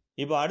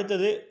 இப்போ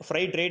அடுத்தது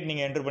ஃப்ரைட் ரேட்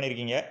நீங்கள் என்டர்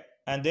பண்ணியிருக்கீங்க.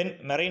 And then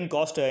marine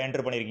cost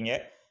enter பண்ணியிருக்கீங்க.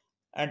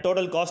 அண்ட்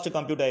டோட்டல் காஸ்ட்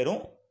கம்ப்யூட்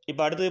ஆயிரும்.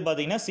 இப்போ அடுத்தது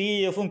பார்த்தீங்கன்னா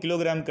CIFம்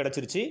கிலோகிராம்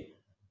கிடச்சிருச்சு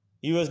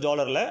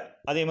 $.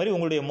 அதே மாதிரி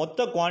உங்களுடைய மொத்த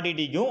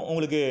குவான்டிட்டிக்கும்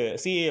உங்களுக்கு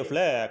CIFல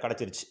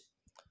கிடச்சிருச்சு.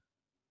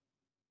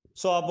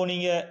 ஸோ அப்போ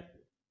நீங்கள்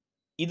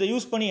இதை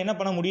யூஸ் பண்ணி என்ன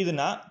பண்ண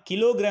முடியுதுன்னா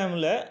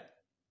கிலோகிராமில்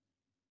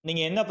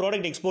நீங்கள் என்ன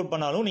ப்ராடக்ட் எக்ஸ்போர்ட்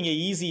பண்ணாலும் நீங்கள்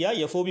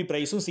ஈஸியாக FOB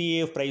ப்ரைஸும்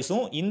CIF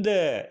ப்ரைஸும் இந்த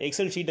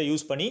எக்ஸல் ஷீட்டை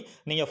யூஸ் பண்ணி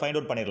நீங்கள் ஃபைண்ட்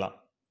அவுட் பண்ணிடலாம்.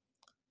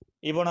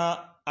 இப்போ நான்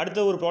அடுத்த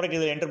ஒரு ப்ராடக்ட்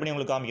இதில் என்டர் பண்ணி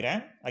உங்களுக்கு காமிக்கிறேன்.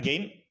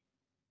 அகெயின்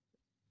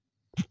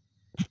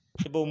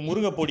இப்போ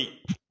முருங்கைப்பொடி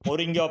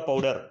மொரிங்கா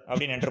பவுடர்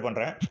அப்படின்னு என்டர்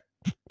பண்ணுறேன்.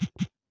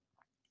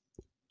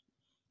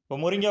 இப்போ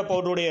மொரிங்கா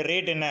பவுடருடைய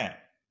ரேட் என்ன,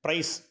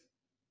 price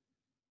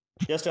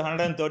just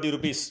 130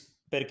 rupees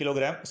per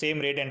kilogram,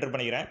 same rate enter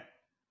பண்ணிக்கிறேன்.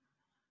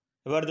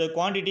 இப்போ அடுத்த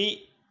குவான்டிட்டி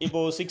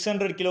இப்போது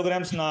 600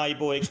 kilograms நான்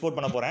இப்போது எக்ஸ்போர்ட்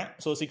பண்ண போகிறேன்.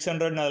 ஸோ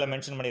 600 நான் அதில்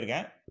மென்ஷன்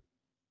பண்ணியிருக்கேன்.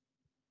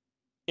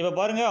 இப்போ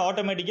பாருங்கள்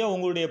ஆட்டோமேட்டிக்காக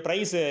உங்களுடைய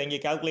ப்ரைஸ் இங்கே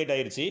கால்குலேட்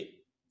ஆகிருச்சு.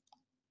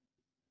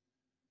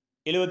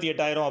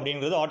 78,000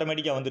 அப்படிங்கிறது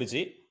ஆட்டோமேட்டிக்காக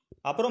வந்துருச்சு.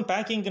 அப்புறம்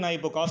பேக்கிங்க்கு நான்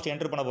இப்போ காஸ்ட்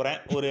என்டர் பண்ண போகிறேன்.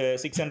 ஒரு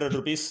 600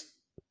 rupees,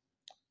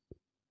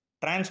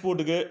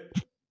 டிரான்ஸ்போர்ட்டுக்கு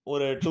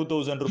ஒரு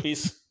 2000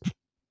 rupees,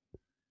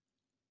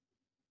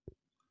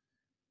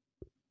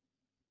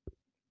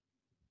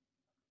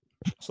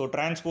 ஸோ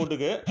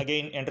டிரான்ஸ்போர்ட்டுக்கு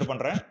அகெயின் என்டர்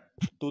பண்ணுறேன்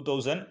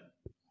 2000.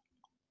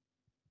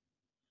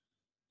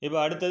 இப்போ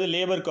அடுத்தது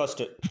லேபர்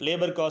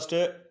காஸ்ட்டு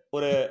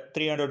ஒரு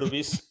 300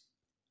 rupees.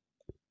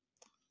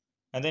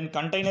 And then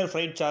container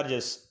fried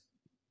charges,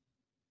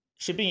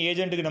 shipping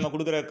ஏஜென்ட்டுக்கு நம்ம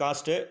கொடுக்குற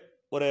காஸ்ட்டு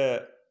ஒரு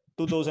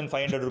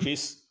 2500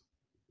 rupees.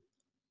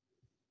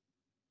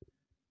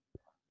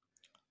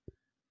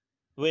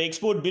 இப்போ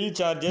எக்ஸ்போர்ட் பில்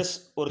சார்ஜஸ்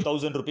ஒரு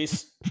 1000 rupees.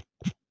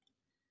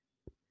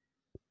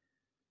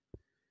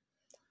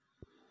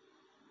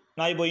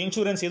 நான் இப்போ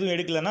இன்சூரன்ஸ் எதுவும்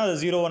எடுக்கலைன்னா அது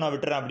 0 நான்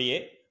விட்டுறேன். அப்படியே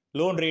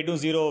லோன் ரேட்டும்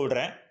 0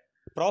 விடுறேன்.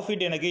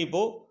 ப்ராஃபிட் எனக்கு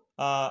இப்போது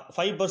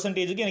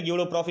 5%க்கு எனக்கு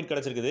இவ்வளோ ப்ராஃபிட்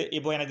கிடச்சிருக்குது.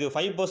 இப்போ எனக்கு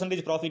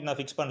 5% ப்ராஃபிட் நான்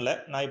ஃபிக்ஸ் பண்ணல.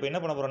 நான் இப்போ என்ன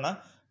பண்ண போகிறேன்னா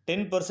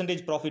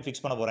 10% ப்ராஃபிட்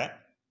ஃபிக்ஸ் பண்ண போகிறேன்.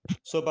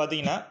 ஸோ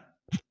பார்த்தீங்கன்னா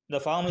இந்த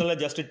ஃபார்முலாவில்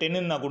ஜஸ்ட்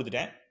 10 நான்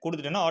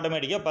கொடுத்துட்டேன்னா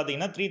ஆட்டோமேட்டிக்காக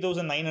பார்த்தீங்கன்னா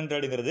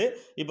 3900ங்கிறது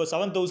இப்போ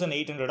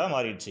 7800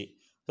 மாறிடுச்சு.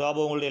 ஸோ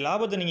அப்போ உங்களுடைய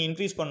லாபத்தை நீங்கள்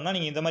இன்க்ரீஸ் பண்ணால்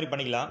நீங்கள் இந்த மாதிரி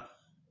பண்ணிக்கலாம்.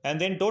 அண்ட்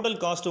தென் டோட்டல்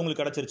காஸ்ட்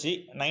உங்களுக்கு கிடச்சிருச்சு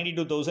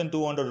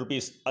 92,200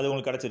 rupees, அது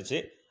உங்களுக்கு கிடச்சிருச்சு.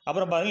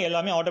 அப்புறம் பாருங்கள்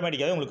எல்லாமே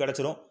ஆட்டோமேட்டிக்காகவே உங்களுக்கு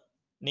கிடச்சிரும்.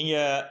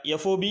 நீங்கள்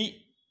FOB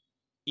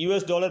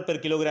 $, பெர்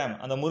கிலோகிராம்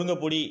அந்த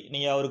முருங்கைப்பொடி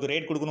நீங்கள் அவருக்கு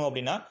ரேட் கொடுக்கணும்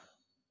அப்படின்னா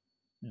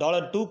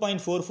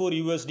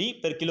 $2.44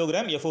 பெர்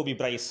கிலோகிராம் FOB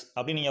ப்ரைஸ்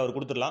அப்படி நீங்கள் அவர்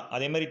கொடுத்துடலாம்.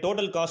 அதே மாதிரி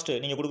டோட்டல் காஸ்ட்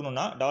நீங்கள்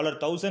கொடுக்கணுன்னா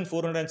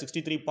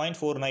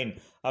 $1,463.49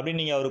 அப்படின்னு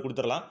நீங்கள் அவர்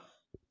கொடுத்துடலாம்.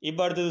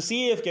 இப்போ அடுத்தது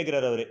CIF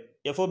கேட்குறாரு அவர்.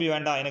 FOB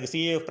வேண்டாம், எனக்கு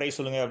CIF ப்ரைஸ்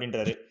சொல்லுங்கள்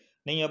அப்படின்றாரு.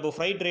 நீங்கள் இப்போ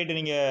ஃப்ரைட் ரேட்டு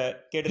நீங்கள்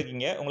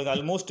கேட்டிருக்கீங்க. உங்களுக்கு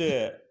ஆல்மோஸ்ட்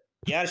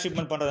ஏர்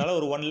ஷிப்மெண்ட் பண்ணுறதுனால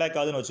ஒரு 1 lakh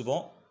ஆகுதுன்னு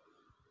வச்சுப்போம்.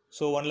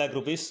 So 1 lakh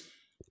rupees.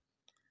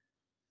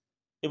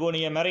 இப்போது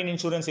நீங்கள் மெரைன்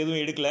இன்சூரன்ஸ்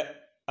எதுவும் எடுக்கலை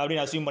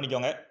அப்படின்னு அசியூம்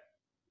பண்ணிக்கோங்க.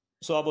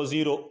 ஸோ அப்போது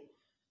 0.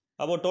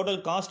 அப்போது டோட்டல்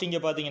காஸ்ட் இங்கே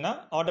பார்த்தீங்கன்னா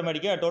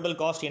ஆட்டோமேட்டிக்காக டோட்டல்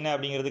காஸ்ட் என்ன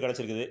அப்படிங்கிறது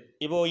கிடச்சிருக்குது.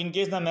 இப்போது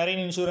இன்கேஸ் நான்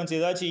மெரைன் இன்சூரன்ஸ்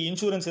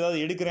ஏதாவது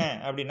எடுக்கிறேன்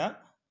அப்படின்னா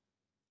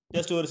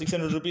ஜஸ்ட் ஒரு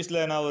 600 rupeesல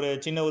நான் ஒரு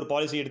சின்ன ஒரு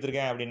பாலிசி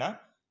எடுத்திருக்கேன் அப்படின்னா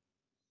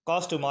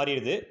காஸ்ட்டு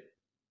மாறிடுது.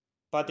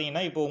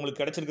 பார்த்தீங்கன்னா இப்போ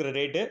உங்களுக்கு கிடைச்சிருக்கிற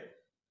ரேட்டு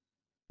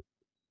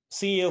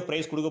CAF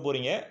ப்ரைஸ் கொடுக்க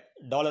போகிறீங்க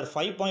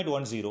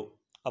 $5.10.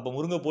 அப்போ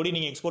முருங்கை பொடி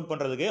நீங்கள் எக்ஸ்போர்ட்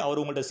பண்ணுறதுக்கு அவர்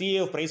உங்கள்கிட்ட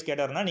CAF ப்ரைஸ்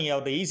கேட்டார்னா நீங்கள்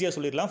அவர்கிட்ட ஈஸியாக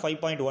சொல்லிடலாம்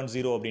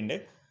 5.10 அப்படின்ட்டு.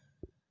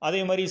 அதே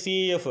மாதிரி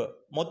CAF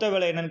மொத்த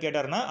விலை என்னன்னு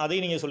கேட்டார்னா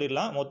அதையும் நீங்கள்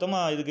சொல்லிடலாம்.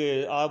 மொத்தமாக இதுக்கு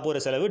ஆக போகிற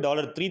செலவு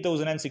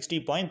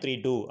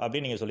 $3060.32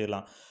 அப்படின்னு நீங்கள்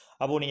சொல்லிடலாம்.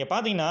 அப்போது நீங்கள்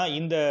பார்த்தீங்கன்னா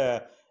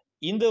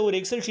இந்த ஒரு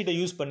எக்ஸல் ஷீட்டை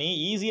யூஸ் பண்ணி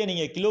ஈஸியாக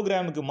நீங்கள்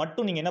கிலோகிராமுக்கு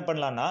மட்டும் நீங்கள் என்ன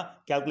பண்ணலான்னா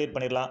கால்குலேட்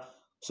பண்ணிடலாம்.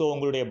 ஸோ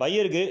உங்களுடைய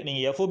பையருக்கு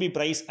நீங்கள் FOB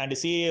price and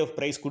CAF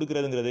price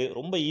கொடுக்குறதுங்கிறது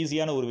ரொம்ப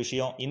ஈஸியான ஒரு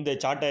விஷயம். இந்த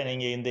சார்ட்டை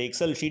நீங்கள் இந்த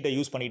எக்ஸல் ஷீட்டை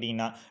யூஸ்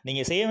பண்ணிட்டீங்கன்னா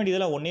நீங்கள் செய்ய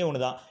வேண்டியதெல்லாம் ஒன்று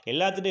தான்.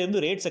 எல்லாத்துகிட்டே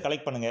இருந்து ரேட்ஸை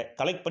கலெக்ட் பண்ணுங்கள்.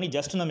 கலெக்ட் பண்ணி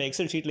ஜஸ்ட் நம்ம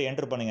எக்ஸல் ஷீட்டில்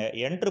என்ட்ரு பண்ணுங்கள்.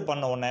 என்ட்ரு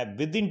பண்ண உடனே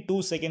வித்தின் 2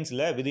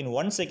 செகண்ட்ஸில் வித்தின்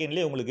 1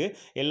 செகண்ட்லேயே உங்களுக்கு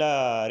எல்லா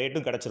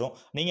ரேட்டும் கிடச்சிரும்.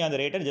 நீங்கள் அந்த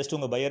ரேட்டை ஜஸ்ட்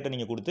உங்கள் பையர்கிட்ட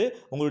நீங்கள் கொடுத்து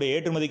உங்களுடைய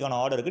ஏற்றுமதிக்கான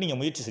ஆர்டருக்கு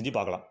நீங்கள் முயற்சி செஞ்சு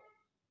பார்க்கலாம்.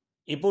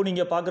 இப்போது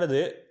நீங்கள்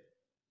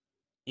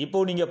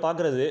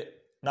பார்க்குறது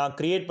நான்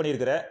க்ரியேட்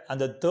பண்ணியிருக்கிற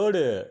அந்த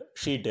தேர்டு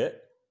ஷீட்டு.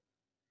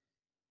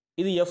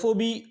 இது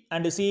FOB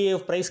and CAF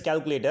price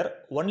calculator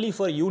only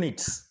for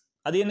units.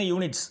 அது என்ன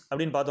யூனிட்ஸ்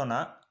அப்படின்னு பார்த்தோன்னா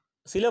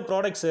சில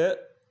ப்ராடக்ட்ஸு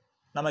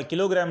நம்ம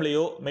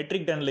கிலோகிராம்லேயோ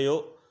மெட்ரிக் டன்லேயோ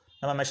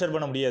நம்ம மெஷர்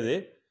பண்ண முடியாது.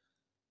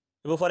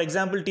 இப்போ ஃபார்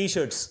எக்ஸாம்பிள்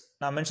டிஷர்ட்ஸ்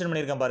நான் மென்ஷன்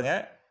பண்ணியிருக்கேன்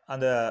பாருங்கள்.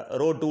 அந்த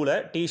ரோ 2ல்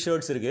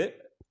டிஷர்ட்ஸ் இருக்குது.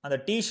 அந்த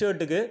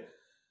டிஷர்ட்டுக்கு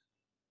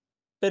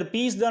பெர்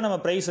பீஸ் தான் நம்ம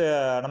ப்ரைஸை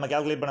நம்ம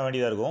கால்குலேட் பண்ண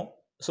வேண்டியதாக இருக்கும்.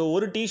 ஸோ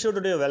ஒரு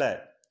டிஷர்ட்டுடைய விலை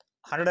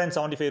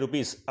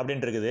 ₹175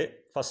 அப்படின்னு இருக்குது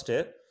ஃபஸ்ட்டு.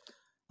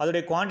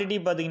 அதோடைய குவான்டிட்டி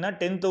பார்த்தீங்கன்னா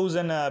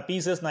 10,000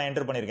 பீசஸ் நான்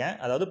என்டர் பண்ணியிருக்கேன்.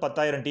 அதாவது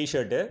 10,000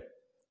 டிஷர்ட்டு.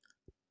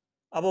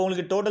 அப்போ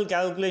உங்களுக்கு டோட்டல்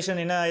கேல்குலேஷன்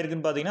என்ன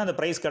ஆயிருக்குன்னு பார்த்தீங்கன்னா அந்த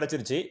ப்ரைஸ்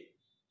கிடச்சிருச்சு.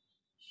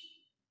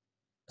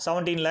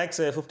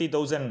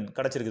 17,50,000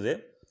 கிடச்சிருக்குது.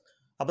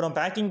 அப்புறம்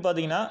பேக்கிங்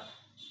பார்த்தீங்கன்னா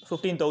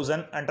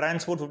 15,000 அண்ட்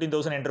டிரான்ஸ்போர்ட்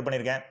 15,000 என்டர்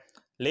பண்ணியிருக்கேன்.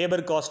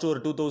 லேபர் காஸ்ட்டு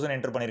ஒரு 2,000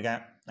 என்டர் பண்ணியிருக்கேன்.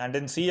 அண்ட்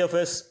தென்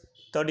CFS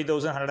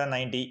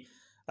 30,190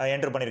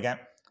 என்டர் பண்ணியிருக்கேன்.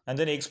 And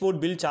then export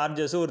bill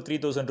charges ஒரு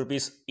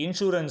 ₹3,000.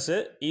 இன்சூரன்ஸு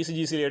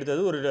ECGCயில்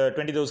எடுத்தது ஒரு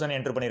 20,000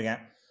 என்டர் பண்ணியிருக்கேன்.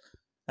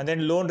 And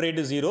then loan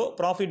rate 0.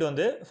 Profit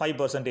வந்து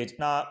 5%.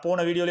 நான் போன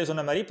வீடியோலேயே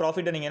சொன்ன மாதிரி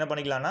ப்ராஃபிட்டை நீங்கள் என்ன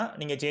பண்ணிக்கலாம்னா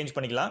நீங்கள் சேஞ்ச்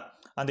பண்ணிக்கலாம்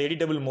அந்த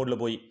எடிட்டபிள்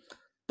மோடில் போய்.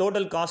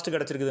 டோட்டல் காஸ்ட்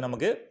கிடச்சிருக்குது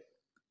நமக்கு.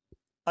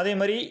 அதே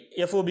மாதிரி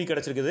FOB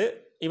கிடச்சிருக்குது.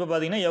 இப்போ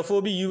பார்த்தீங்கன்னா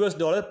FOB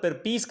 $, பெர்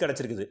பீஸ்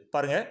கிடச்சிருக்குது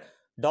பாருங்கள்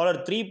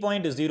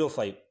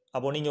 $3.05.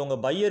 அப்போது நீங்கள்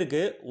உங்கள்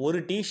பையருக்கு ஒரு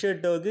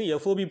டிஷர்ட்டுக்கு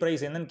FOB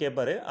ப்ரைஸ் என்னன்னு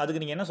கேட்பாரு.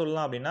 அதுக்கு நீங்கள் என்ன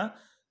சொல்லலாம் அப்படின்னா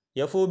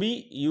FOB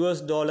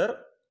 $,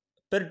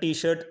 பெர்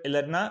டிஷர்ட்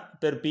இல்லைன்னா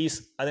பெர் பீஸ்,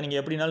 அதை நீங்கள்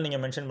எப்படினாலும்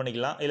நீங்கள் மென்ஷன்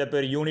பண்ணிக்கலாம். இல்லை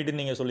பெர் யூனிட்னு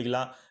நீங்கள்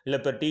சொல்லிக்கலாம், இல்லை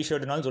பெர்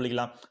டிஷர்ட்னாலும்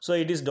சொல்லிக்கலாம். ஸோ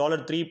இட் இஸ்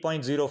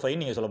 $3.05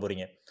 நீங்கள் சொல்ல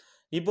போகிறீங்க.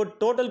 இப்போ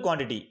டோட்டல்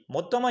குவான்டிட்டி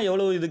மொத்தமாக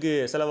எவ்வளோ இதுக்கு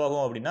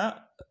செலவாகும் அப்படின்னா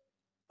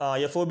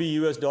FOB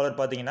 $,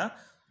 பார்த்தீங்கன்னா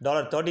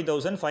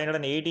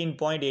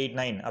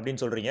 $30,518.89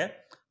 அப்படின்னு சொல்கிறீங்க.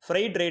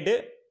 ஃப்ரைட் ரேட்டு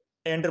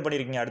என்ட்ரு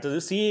பண்ணியிருக்கீங்க. அடுத்தது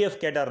CAF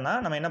கேட்டார்னா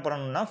நம்ம என்ன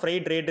பண்ணணும்னா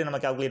ஃப்ரைட் ரேட்டு நம்ம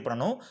கால்குலேட்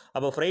பண்ணணும்.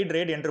 அப்போ ஃப்ரைட்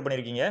ரேட் என்ட்ரு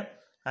பண்ணியிருக்கீங்க.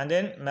 And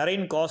then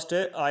marine cost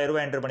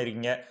 ₹1000 enter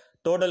பண்ணியிருக்கீங்க.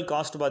 டோட்டல்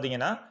காஸ்ட்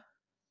பார்த்தீங்கன்னா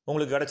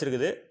உங்களுக்கு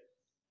கிடச்சிருக்குது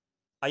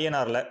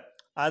INRல.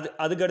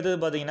 அதுக்கு அடுத்தது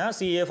பார்த்தீங்கன்னா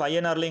CAF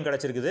INRலையும்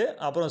கிடச்சிருக்குது.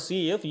 அப்புறம்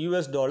CAF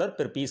 $,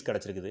 பெர் பீஸ்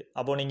கிடச்சிருக்குது.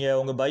 அப்போது நீங்கள்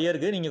உங்கள்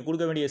பையருக்கு நீங்கள்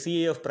கொடுக்க வேண்டிய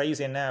CAF ப்ரைஸ்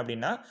என்ன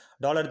அப்படின்னா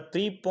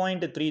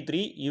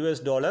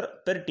 $3.33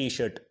 பெர்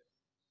டிஷர்ட்.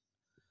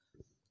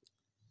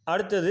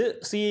 அடுத்தது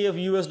CAF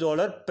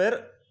 $, per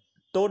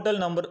total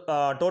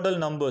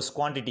numbers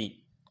quantity.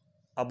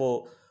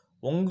 அப்போது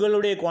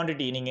உங்களுடைய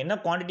குவான்டிட்டி நீங்கள் என்ன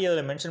குவான்டிட்டி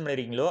அதில் மென்ஷன்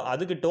பண்ணியிருக்கீங்களோ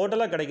அதுக்கு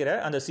டோட்டலாக கிடைக்கிற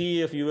அந்த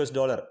CAF $,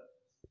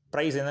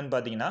 ப்ரைஸ் என்னன்னு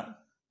பார்த்தீங்கன்னா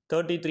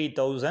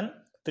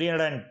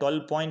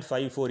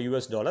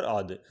 $33,312.54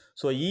 ஆகுது.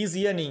 ஸோ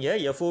ஈஸியாக நீங்கள்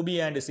FOB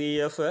அண்ட்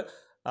CAF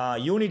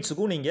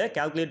யூனிட்ஸுக்கும் நீங்கள்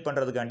கால்குலேட்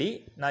பண்ணுறதுக்காண்டி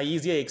நான்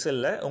ஈஸியாக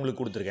எக்ஸலில்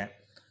உங்களுக்கு கொடுத்துருக்கேன்.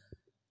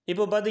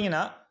 இப்போ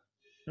பார்த்தீங்கன்னா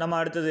நம்ம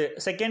அடுத்தது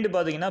செகண்ட்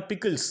பார்த்தீங்கன்னா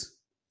பிக்கிள்ஸ்,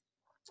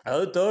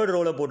 அதாவது தேர்ட்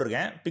ரோவில்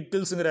போட்டிருக்கேன்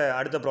பிக்கிள்ஸுங்கிற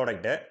அடுத்த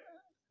ப்ராடக்ட்டு.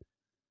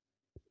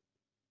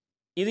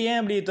 இது ஏன்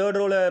இப்படி தேர்ட்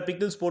ரோவில்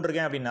பிக்கிள்ஸ்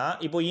போட்டிருக்கேன் அப்படின்னா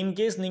இப்போ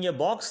இன்கேஸ் நீங்கள்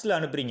பாக்ஸில்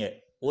அனுப்புகிறீங்க,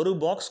 ஒரு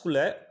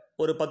பாக்ஸ்குள்ளே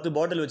ஒரு 10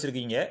 பாட்டில்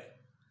வச்சுருக்கீங்க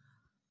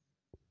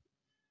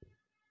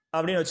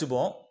அப்படின்னு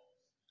வச்சுப்போம்.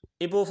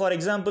 இப்போது ஃபார்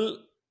எக்ஸாம்பிள்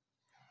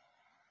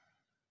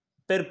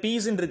பெர்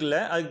பீஸ்ன்னு இருக்குல்ல,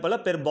 அதுக்கு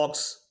பதிலாக பெர்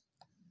பாக்ஸ்.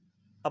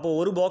 அப்போது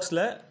ஒரு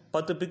பாக்ஸில்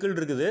 10 பிக்கிள்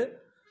இருக்குது.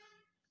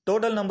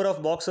 டோட்டல் நம்பர்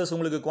ஆஃப் பாக்ஸஸ்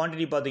உங்களுக்கு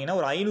குவான்டிட்டி பார்த்தீங்கன்னா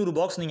ஒரு 500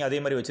 பாக்ஸ் நீங்கள்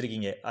அதே மாதிரி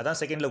வச்சுருக்கீங்க. அதான்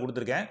செகண்டில்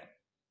கொடுத்துருக்கேன்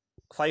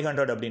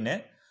 500 அப்படின்னு.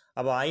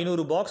 அப்போ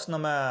 500 பாக்ஸ்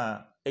நம்ம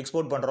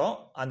எக்ஸ்போர்ட் பண்ணுறோம்.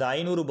 அந்த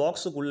 500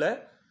 பாக்ஸுக்குள்ளே,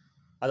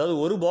 அதாவது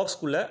ஒரு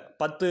பாக்ஸ்க்குள்ளே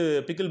 10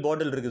 பிக்கிள்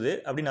பாட்டில் இருக்குது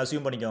அப்படின்னு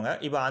அசியூம் பண்ணிக்கோங்க.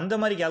 இப்போ அந்த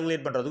மாதிரி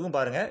கால்குலேட் பண்ணுறதுக்கும்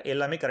பாருங்கள்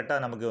எல்லாமே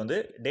கரெக்டாக நமக்கு வந்து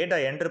டேட்டா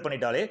என்டர்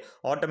பண்ணிட்டாலே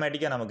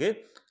ஆட்டோமேட்டிக்காக நமக்கு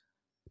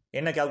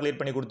என்ன கால்குலேட்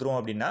பண்ணி கொடுத்துருவோம்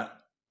அப்படின்னா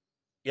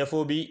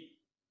FOB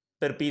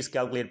பெர் பீஸ்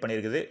கால்குலேட்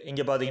பண்ணியிருக்குது.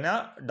 இங்கே பார்த்தீங்கன்னா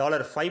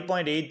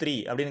 $5.83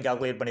 அப்படின்னு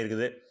கால்குலேட்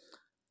பண்ணியிருக்குது.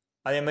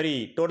 அதே மாதிரி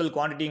டோட்டல்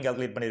குவான்டிட்டியும்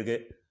கால்குலேட் பண்ணியிருக்கு.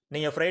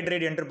 நீங்கள் ஃப்ரைட்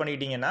ரேட் என்டர்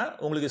பண்ணிக்கிட்டீங்கன்னா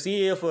உங்களுக்கு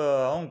CAF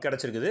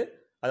கிடச்சிருக்குது.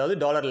 அதாவது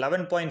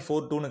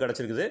 $11.42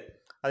 கிடச்சிருக்குது.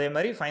 அதே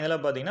மாதிரி ஃபைனலாக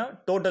பார்த்தீங்கன்னா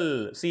டோட்டல்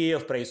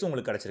CAF ப்ரைஸும்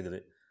உங்களுக்கு கிடச்சிருக்குது.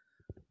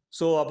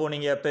 ஸோ அப்போது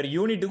நீங்கள் பெர்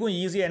யூனிட்டுக்கும்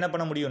ஈஸியாக என்ன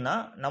பண்ண முடியும்னா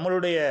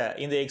நம்மளுடைய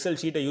இந்த எக்ஸல்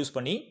ஷீட்டை யூஸ்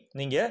பண்ணி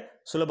நீங்கள்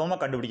சுலபமாக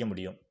கண்டுபிடிக்க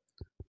முடியும்.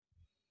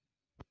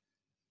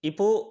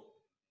 இப்போ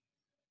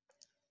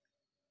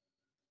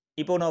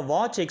நான்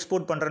வாட்ச்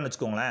எக்ஸ்போர்ட் பண்ணுறேன்னு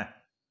வச்சுக்கோங்களேன்.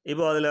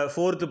 இப்போ அதில்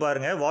 4th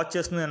பாருங்கள்,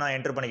 வாட்சஸ்ன்னு நான்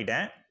என்டர்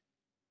பண்ணிக்கிட்டேன்.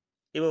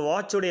 இப்போ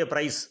வாட்சோடைய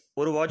ப்ரைஸ்,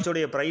 ஒரு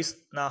வாட்சோடைய ப்ரைஸ்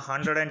நான்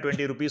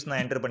 120 rupees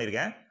நான் என்டர்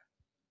பண்ணியிருக்கேன்.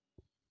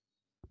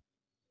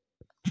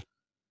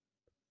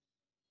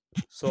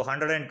 ஸோ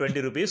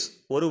 120 rupees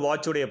ஒரு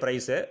வாட்சோடைய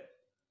ப்ரைஸு.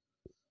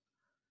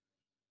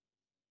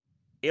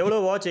 எவ்வளோ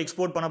வாட்ச்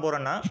எக்ஸ்போர்ட் பண்ண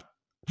போகிறேன்னா,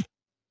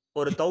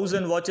 ஒரு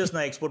 1000 வாட்சஸ்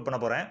நான் எக்ஸ்போர்ட் பண்ண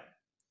போகிறேன்.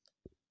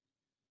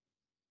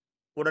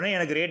 உடனே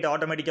எனக்கு ரேட்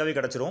ஆட்டோமேட்டிக்காகவே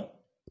கிடச்சிரும்.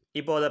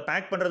 இப்போ அதை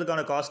பேக்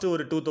பண்ணுறதுக்கான காஸ்ட்டு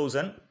ஒரு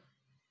 2000.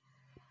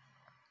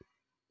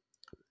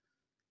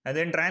 அண்ட்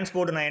தென்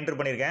டிரான்ஸ்போர்ட் நான் என்டர்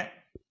பண்ணியிருக்கேன்.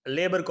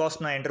 லேபர்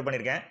காஸ்ட் நான் என்டர்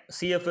பண்ணியிருக்கேன்.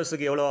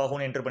 சிஎஃப்எஸ்க்கு எவ்வளோ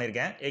ஆகும்னு என்டர்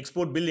பண்ணியிருக்கேன்.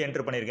 எக்ஸ்போர்ட் பில்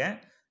என்டர் பண்ணியிருக்கேன்.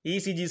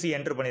 இசிஜிசி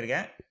என்டர்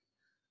பண்ணியிருக்கேன்.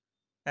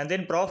 அண்ட்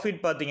தென் ப்ராஃபிட்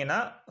பார்த்தீங்கன்னா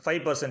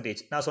 5%.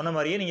 நான் சொன்ன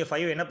மாதிரியே நீங்கள்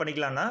 5 என்ன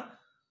பண்ணிக்கலாம்னா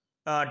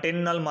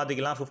 10 நாள்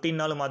மாற்றிக்கலாம், 15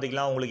 நாள்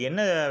மாற்றிக்கலாம். உங்களுக்கு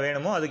என்ன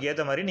வேணுமோ அதுக்கு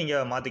ஏற்ற மாதிரி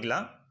நீங்கள்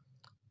மாற்றிக்கலாம்.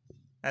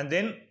 அண்ட்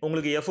தென்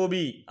உங்களுக்கு FOB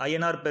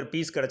INR பெர்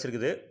பீஸ்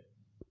கிடச்சிருக்குது.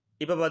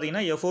 இப்போ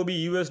பார்த்தீங்கன்னா FOB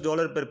 $US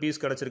பெர்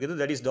பீஸ் கிடச்சிருக்குது.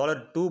 தட் இஸ்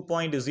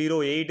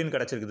 $2.08ன்னு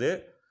கிடச்சிருக்குது.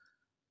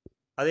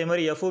 அதே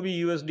மாதிரி FOB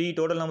USD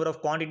total number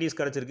of quantities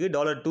கிடச்சிருக்கு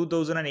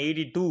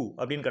 $2082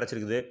 அப்படின்னு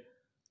கிடச்சிருக்குது.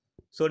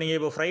 ஸோ நீங்கள்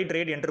இப்போ ஃப்ரைட்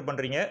ரேட் என்டர்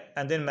பண்ணுறீங்க.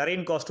 அண்ட் தென்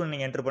மெரைன் காஸ்ட்டும்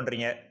நீங்கள் என்டர்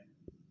பண்ணுறீங்க.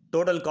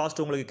 டோட்டல்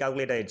காஸ்ட் உங்களுக்கு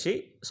கால்குலேட் ஆகிடுச்சு.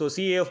 ஸோ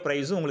CAF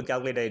ப்ரைஸும் உங்களுக்கு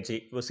கால்குலேட் ஆகிடுச்சு.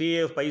 இப்போ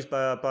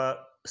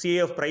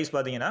CAF ப்ரைஸ்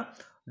பார்த்தீங்கன்னா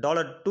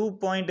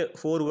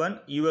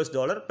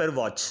 $2.41 பெர்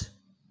வாட்ச்.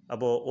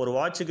 அப்போது ஒரு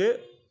வாட்சுக்கு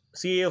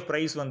CAF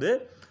ப்ரைஸ் வந்து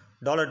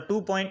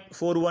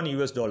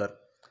 $2.41.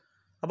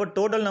 அப்போ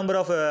டோட்டல் நம்பர்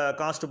ஆஃப்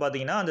காஸ்ட்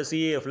பார்த்தீங்கன்னா அந்த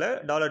CAFல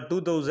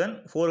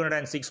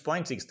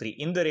 $2406.63.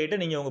 இந்த ரேட்டை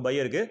நீங்கள் உங்கள்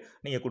பையருக்கு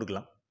நீங்கள்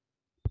கொடுக்கலாம்.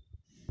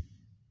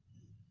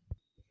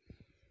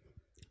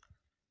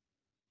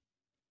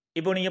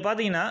 இப்போ நீங்கள்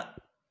பார்த்தீங்கன்னா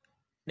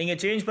நீங்கள்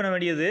சேஞ்ச் பண்ண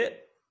வேண்டியது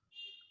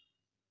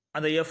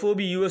அந்த FOB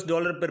 $US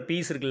பெர்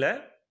பீஸ் இருக்குல்ல,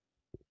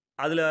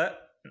 அதில்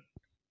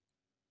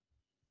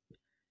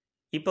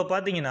இப்போ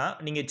பார்த்தீங்கன்னா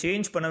நீங்கள்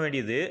சேஞ்ச் பண்ண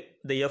வேண்டியது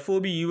இந்த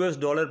FOB $US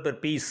பெர்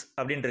பீஸ்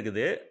அப்படின்னு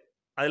இருக்குது.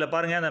 அதில்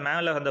பாருங்கள், அந்த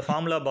மேலே அந்த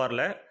ஃபார்முலா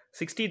பாரில்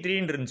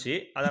 63 இருந்துச்சு.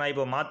 அதை நான்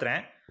இப்போ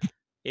மாற்றுறேன்.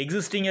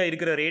 எக்ஸிஸ்டிங்காக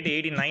இருக்கிற ரேட்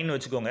 89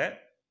 வச்சுக்கோங்க.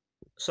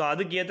 ஸோ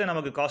அதுக்கு ஏற்ற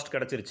நமக்கு காஸ்ட்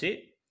கிடச்சிருச்சு.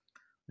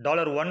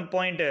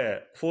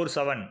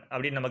 $1.47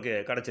 அப்படின்னு நமக்கு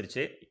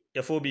கிடச்சிருச்சு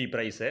FOB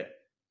ப்ரைஸு.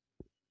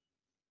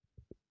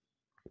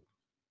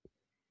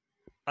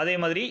 அதே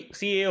மாதிரி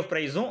CAF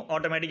ப்ரைஸும்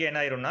ஆட்டோமேட்டிக்காக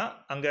என்ன ஆயிரும்னா,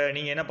 அங்கே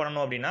நீங்கள் என்ன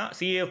பண்ணணும் அப்படின்னா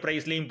CAF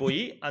ப்ரைஸ்லேயும்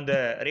போய் அந்த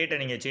ரேட்டை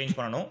நீங்கள் சேஞ்ச்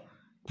பண்ணணும்.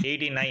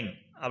 89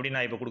 அப்படின்னு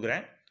நான் இப்போ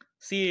கொடுக்குறேன்.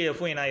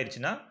 CAFும் என்ன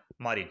ஆயிடுச்சுன்னா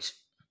மாறிடுச்சு.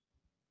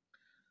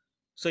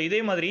 ஸோ இதே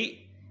மாதிரி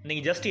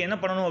நீங்கள் ஜஸ்ட் என்ன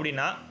பண்ணணும்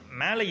அப்படின்னா,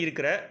 மேலே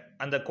இருக்கிற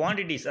அந்த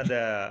குவான்டிட்டிஸ், அந்த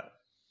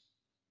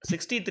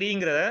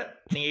 63ங்கிறத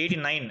நீங்கள்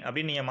 89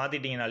 அப்படின்னு நீங்கள்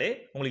மாற்றிட்டீங்கனாலே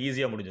உங்களுக்கு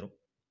ஈஸியாக முடிஞ்சிடும்.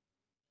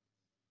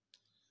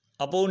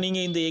 அப்போது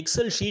நீங்கள் இந்த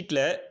எக்ஸல்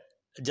ஷீட்டில்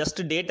ஜஸ்ட்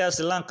டேட்டாஸ்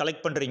எல்லாம்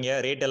கலெக்ட் பண்ணுறீங்க.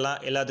 ரேட் எல்லாம்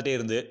எல்லாத்துகிட்டே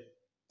இருந்து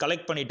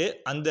கலெக்ட் பண்ணிவிட்டு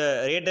அந்த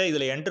ரேட்டை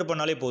இதில் என்ட்ரு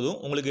பண்ணாலே போதும்,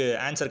 உங்களுக்கு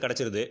ஆன்சர்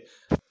கிடச்சிருது.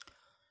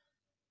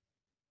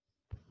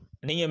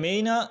 நீங்கள்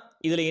மெயினாக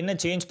இதில் என்ன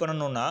சேஞ்ச்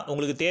பண்ணணுன்னா,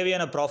 உங்களுக்கு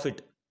தேவையான ப்ராஃபிட்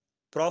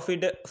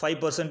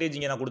 5%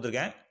 இங்கே நான்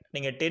கொடுத்துருக்கேன்.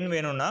 நீங்கள் 10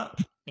 வேணும்னா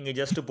நீங்கள்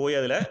ஜஸ்ட்டு போய்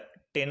அதில்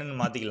 10ன்னு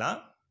மாற்றிக்கலாம்.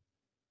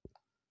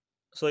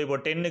 ஸோ இப்போ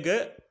 10க்கு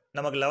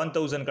நமக்கு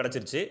 11,000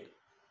 கிடச்சிருச்சு.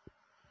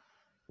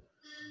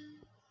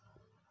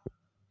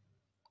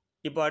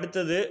 இப்போ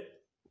அடுத்தது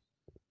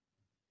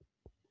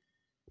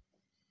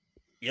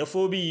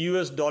FOB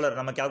 $US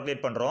நம்ம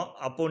கால்குலேட் பண்ணுறோம்.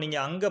 அப்போது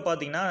நீங்கள் அங்கே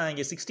பார்த்தீங்கன்னா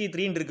இங்கே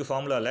 63 இருக்குது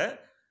ஃபார்முலாவில்.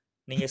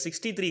 நீங்கள்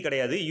 63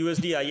 கிடையாது,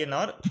 USD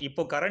INR.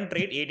 இப்போ கரண்ட்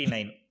ரேட்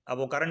 89.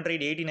 அப்போது கரண்ட்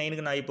ரேட்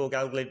 89க்கு நான் இப்போது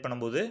கால்குலேட்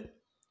பண்ணும்போது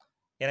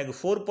எனக்கு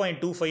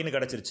 4.25ன்னு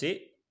கிடச்சிருச்சு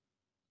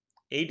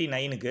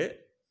 89க்கு.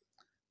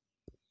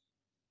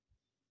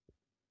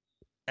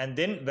 அண்ட்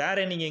தென்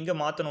வேறு நீங்கள் எங்கே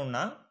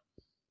மாற்றணுன்னா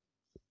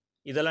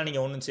இதெல்லாம்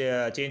நீங்கள் ஒன்றும்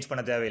சேஞ்ச்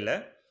பண்ண தேவையில்லை.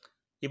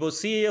 இப்போது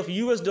CAF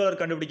 $US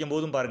கண்டுபிடிக்கும்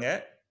போதும் பாருங்கள்,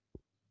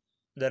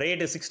 இந்த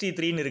ரேட்டு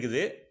 63ன்னு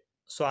இருக்குது.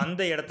 ஸோ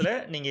அந்த இடத்துல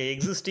நீங்கள்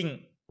எக்ஸிஸ்டிங்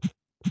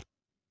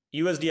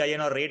USD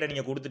INR ரேட்டை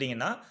நீங்கள்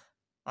கொடுத்துட்டிங்கன்னா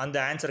அந்த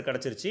ஆன்சர்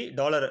கிடச்சிருச்சு.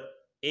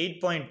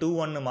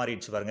 $8.21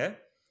 மாறிடுச்சு பாருங்கள்.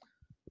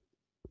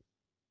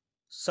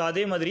 ஸோ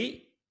அதே மாதிரி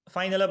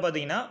ஃபைனலாக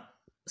பார்த்தீங்கன்னா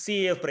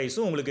CAF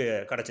ப்ரைஸும் உங்களுக்கு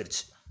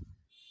கிடச்சிருச்சு.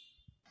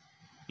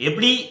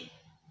 எப்படி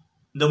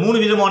இந்த 3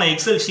 விதமான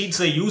எக்ஸல்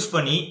ஷீட்ஸை யூஸ்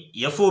பண்ணி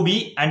FOB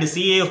அண்ட்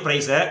CAF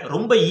ப்ரைஸை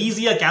ரொம்ப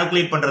ஈஸியாக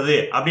கால்குலேட் பண்ணுறது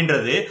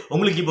அப்படின்றது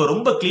உங்களுக்கு இப்போ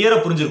ரொம்ப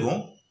கிளியராக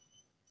புரிஞ்சிருக்கும்.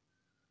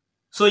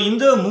 ஸோ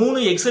இந்த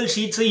 3 எக்ஸல்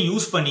ஷீட்ஸையும்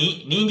யூஸ் பண்ணி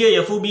நீங்கள்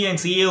FOB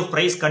அண்ட் CAF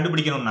ப்ரைஸ்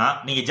கண்டுபிடிக்கணும்னா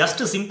நீங்கள்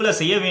ஜஸ்ட் சிம்பிளாக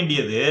செய்ய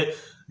வேண்டியது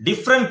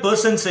டிஃப்ரெண்ட்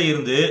பர்சன்ஸை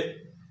இருந்து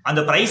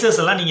அந்த ப்ரைஸஸ்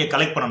எல்லாம் நீங்கள்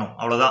கலெக்ட் பண்ணணும்.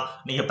 அவ்வளோதான்.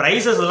 நீங்கள்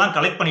ப்ரைஸஸ் எல்லாம்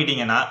கலெக்ட்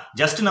பண்ணிட்டீங்கன்னா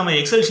ஜஸ்ட் நம்ம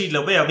எக்ஸல்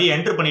ஷீட்டில் போய் அப்படியே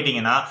என்டர்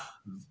பண்ணிட்டீங்கன்னா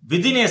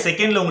வித்தின் ஏ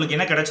செகண்டில் உங்களுக்கு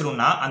என்ன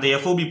கிடைச்சிரும்னா அந்த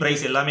FOB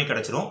ப்ரைஸ் எல்லாமே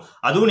கிடைச்சிரும்.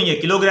 அதுவும் நீங்கள்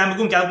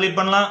கிலோகிராமுக்கும் கால்குலேட்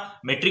பண்ணலாம்,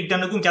 மெட்ரிக்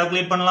டன்னுக்கும்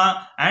கால்குலேட் பண்ணலாம்,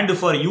 அண்ட்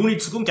ஃபார்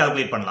யூனிட்ஸுக்கும்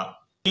கால்குலேட் பண்ணலாம்.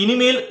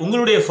 இனிமேல்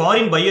உங்களுடைய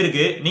ஃபாரின்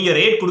பையருக்கு நீங்க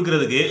ரேட்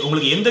கொடுக்கிறதுக்கு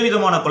உங்களுக்கு எந்த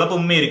விதமான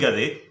குழப்பமுமே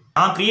இருக்காது.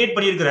 நான் கிரியேட்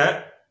பண்ணியிருக்கிற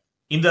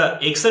இந்த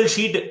Excel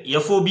sheet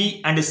FOB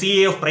and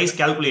CIF price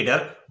calculator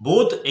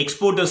both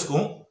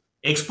exportersக்கும்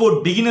export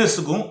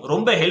பிகினர்ஸுக்கும்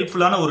ரொம்ப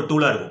ஹெல்ப்ஃபுல்லான ஒரு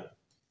டூலா இருக்கும்.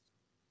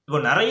 இப்போ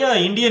நிறைய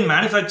இந்தியன்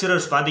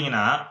மேனுஃபேக்சரர்ஸ்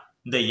பாத்தீங்கன்னா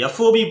இந்த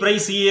FOB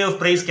price CIF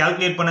price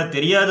calculate பண்ண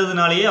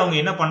தெரியாததுனாலேயே அவங்க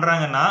என்ன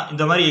பண்றாங்கன்னா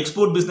இந்த மாதிரி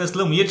எக்ஸ்போர்ட்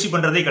பிசினஸ்ல முயற்சி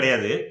பண்றதே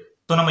கிடையாது.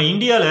 ஸோ நம்ம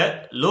இந்தியால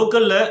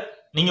லோக்கல்ல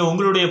நீங்க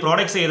உங்களுடைய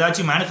ப்ராடக்ட்ஸை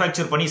ஏதாச்சும்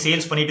மேனுஃபேக்சர் பண்ணி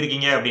சேல்ஸ் பண்ணிட்டு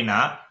இருக்கீங்க அப்படின்னா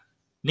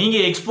நீங்க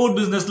எக்ஸ்போர்ட்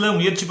பிசினஸ்ல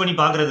முயற்சி பண்ணி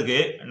பாக்குறதுக்கு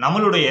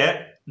நம்மளுடைய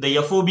இந்த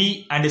FOB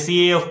and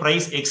CIF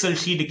price Excel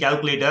sheet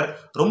calculator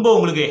ரொம்ப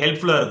உங்களுக்கு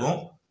ஹெல்ப்ஃபுல்லா இருக்கும்.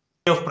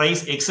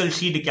 price Excel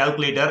sheet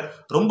calculator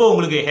ரொம்ப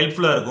உங்களுக்கு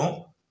ஹெல்ப்ஃபுல்லா இருக்கும்.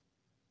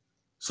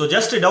 ஸோ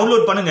ஜஸ்ட்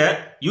டவுன்லோட் பண்ணுங்க,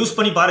 யூஸ்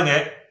பண்ணி பாருங்க.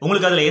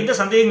 உங்களுக்கு அதுல எந்த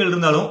சந்தேகங்கள்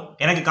இருந்தாலும்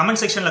எனக்கு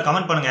கமெண்ட் செக்ஷன்ல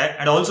கமெண்ட் பண்ணுங்க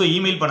அண்ட் ஆல்சோ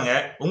இமெயில் பண்ணுங்க.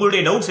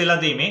 உங்களுடைய டவுட்ஸ்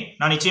எல்லாத்தையுமே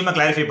நான் நிச்சயமா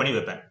கிளாரிஃபை பண்ணி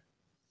வைப்பேன்.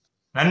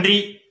 நன்றி,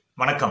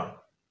 வணக்கம்.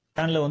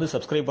 சேனலை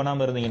சப்ஸ்கிரைப்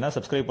பண்ணாம இருந்தீங்கன்னா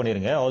சப்ஸ்கிரைப்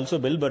பண்ணிருங்க. ஆல்சோ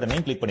பெல்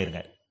பட்டனையும் கிளிக்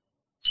பண்ணிருங்க.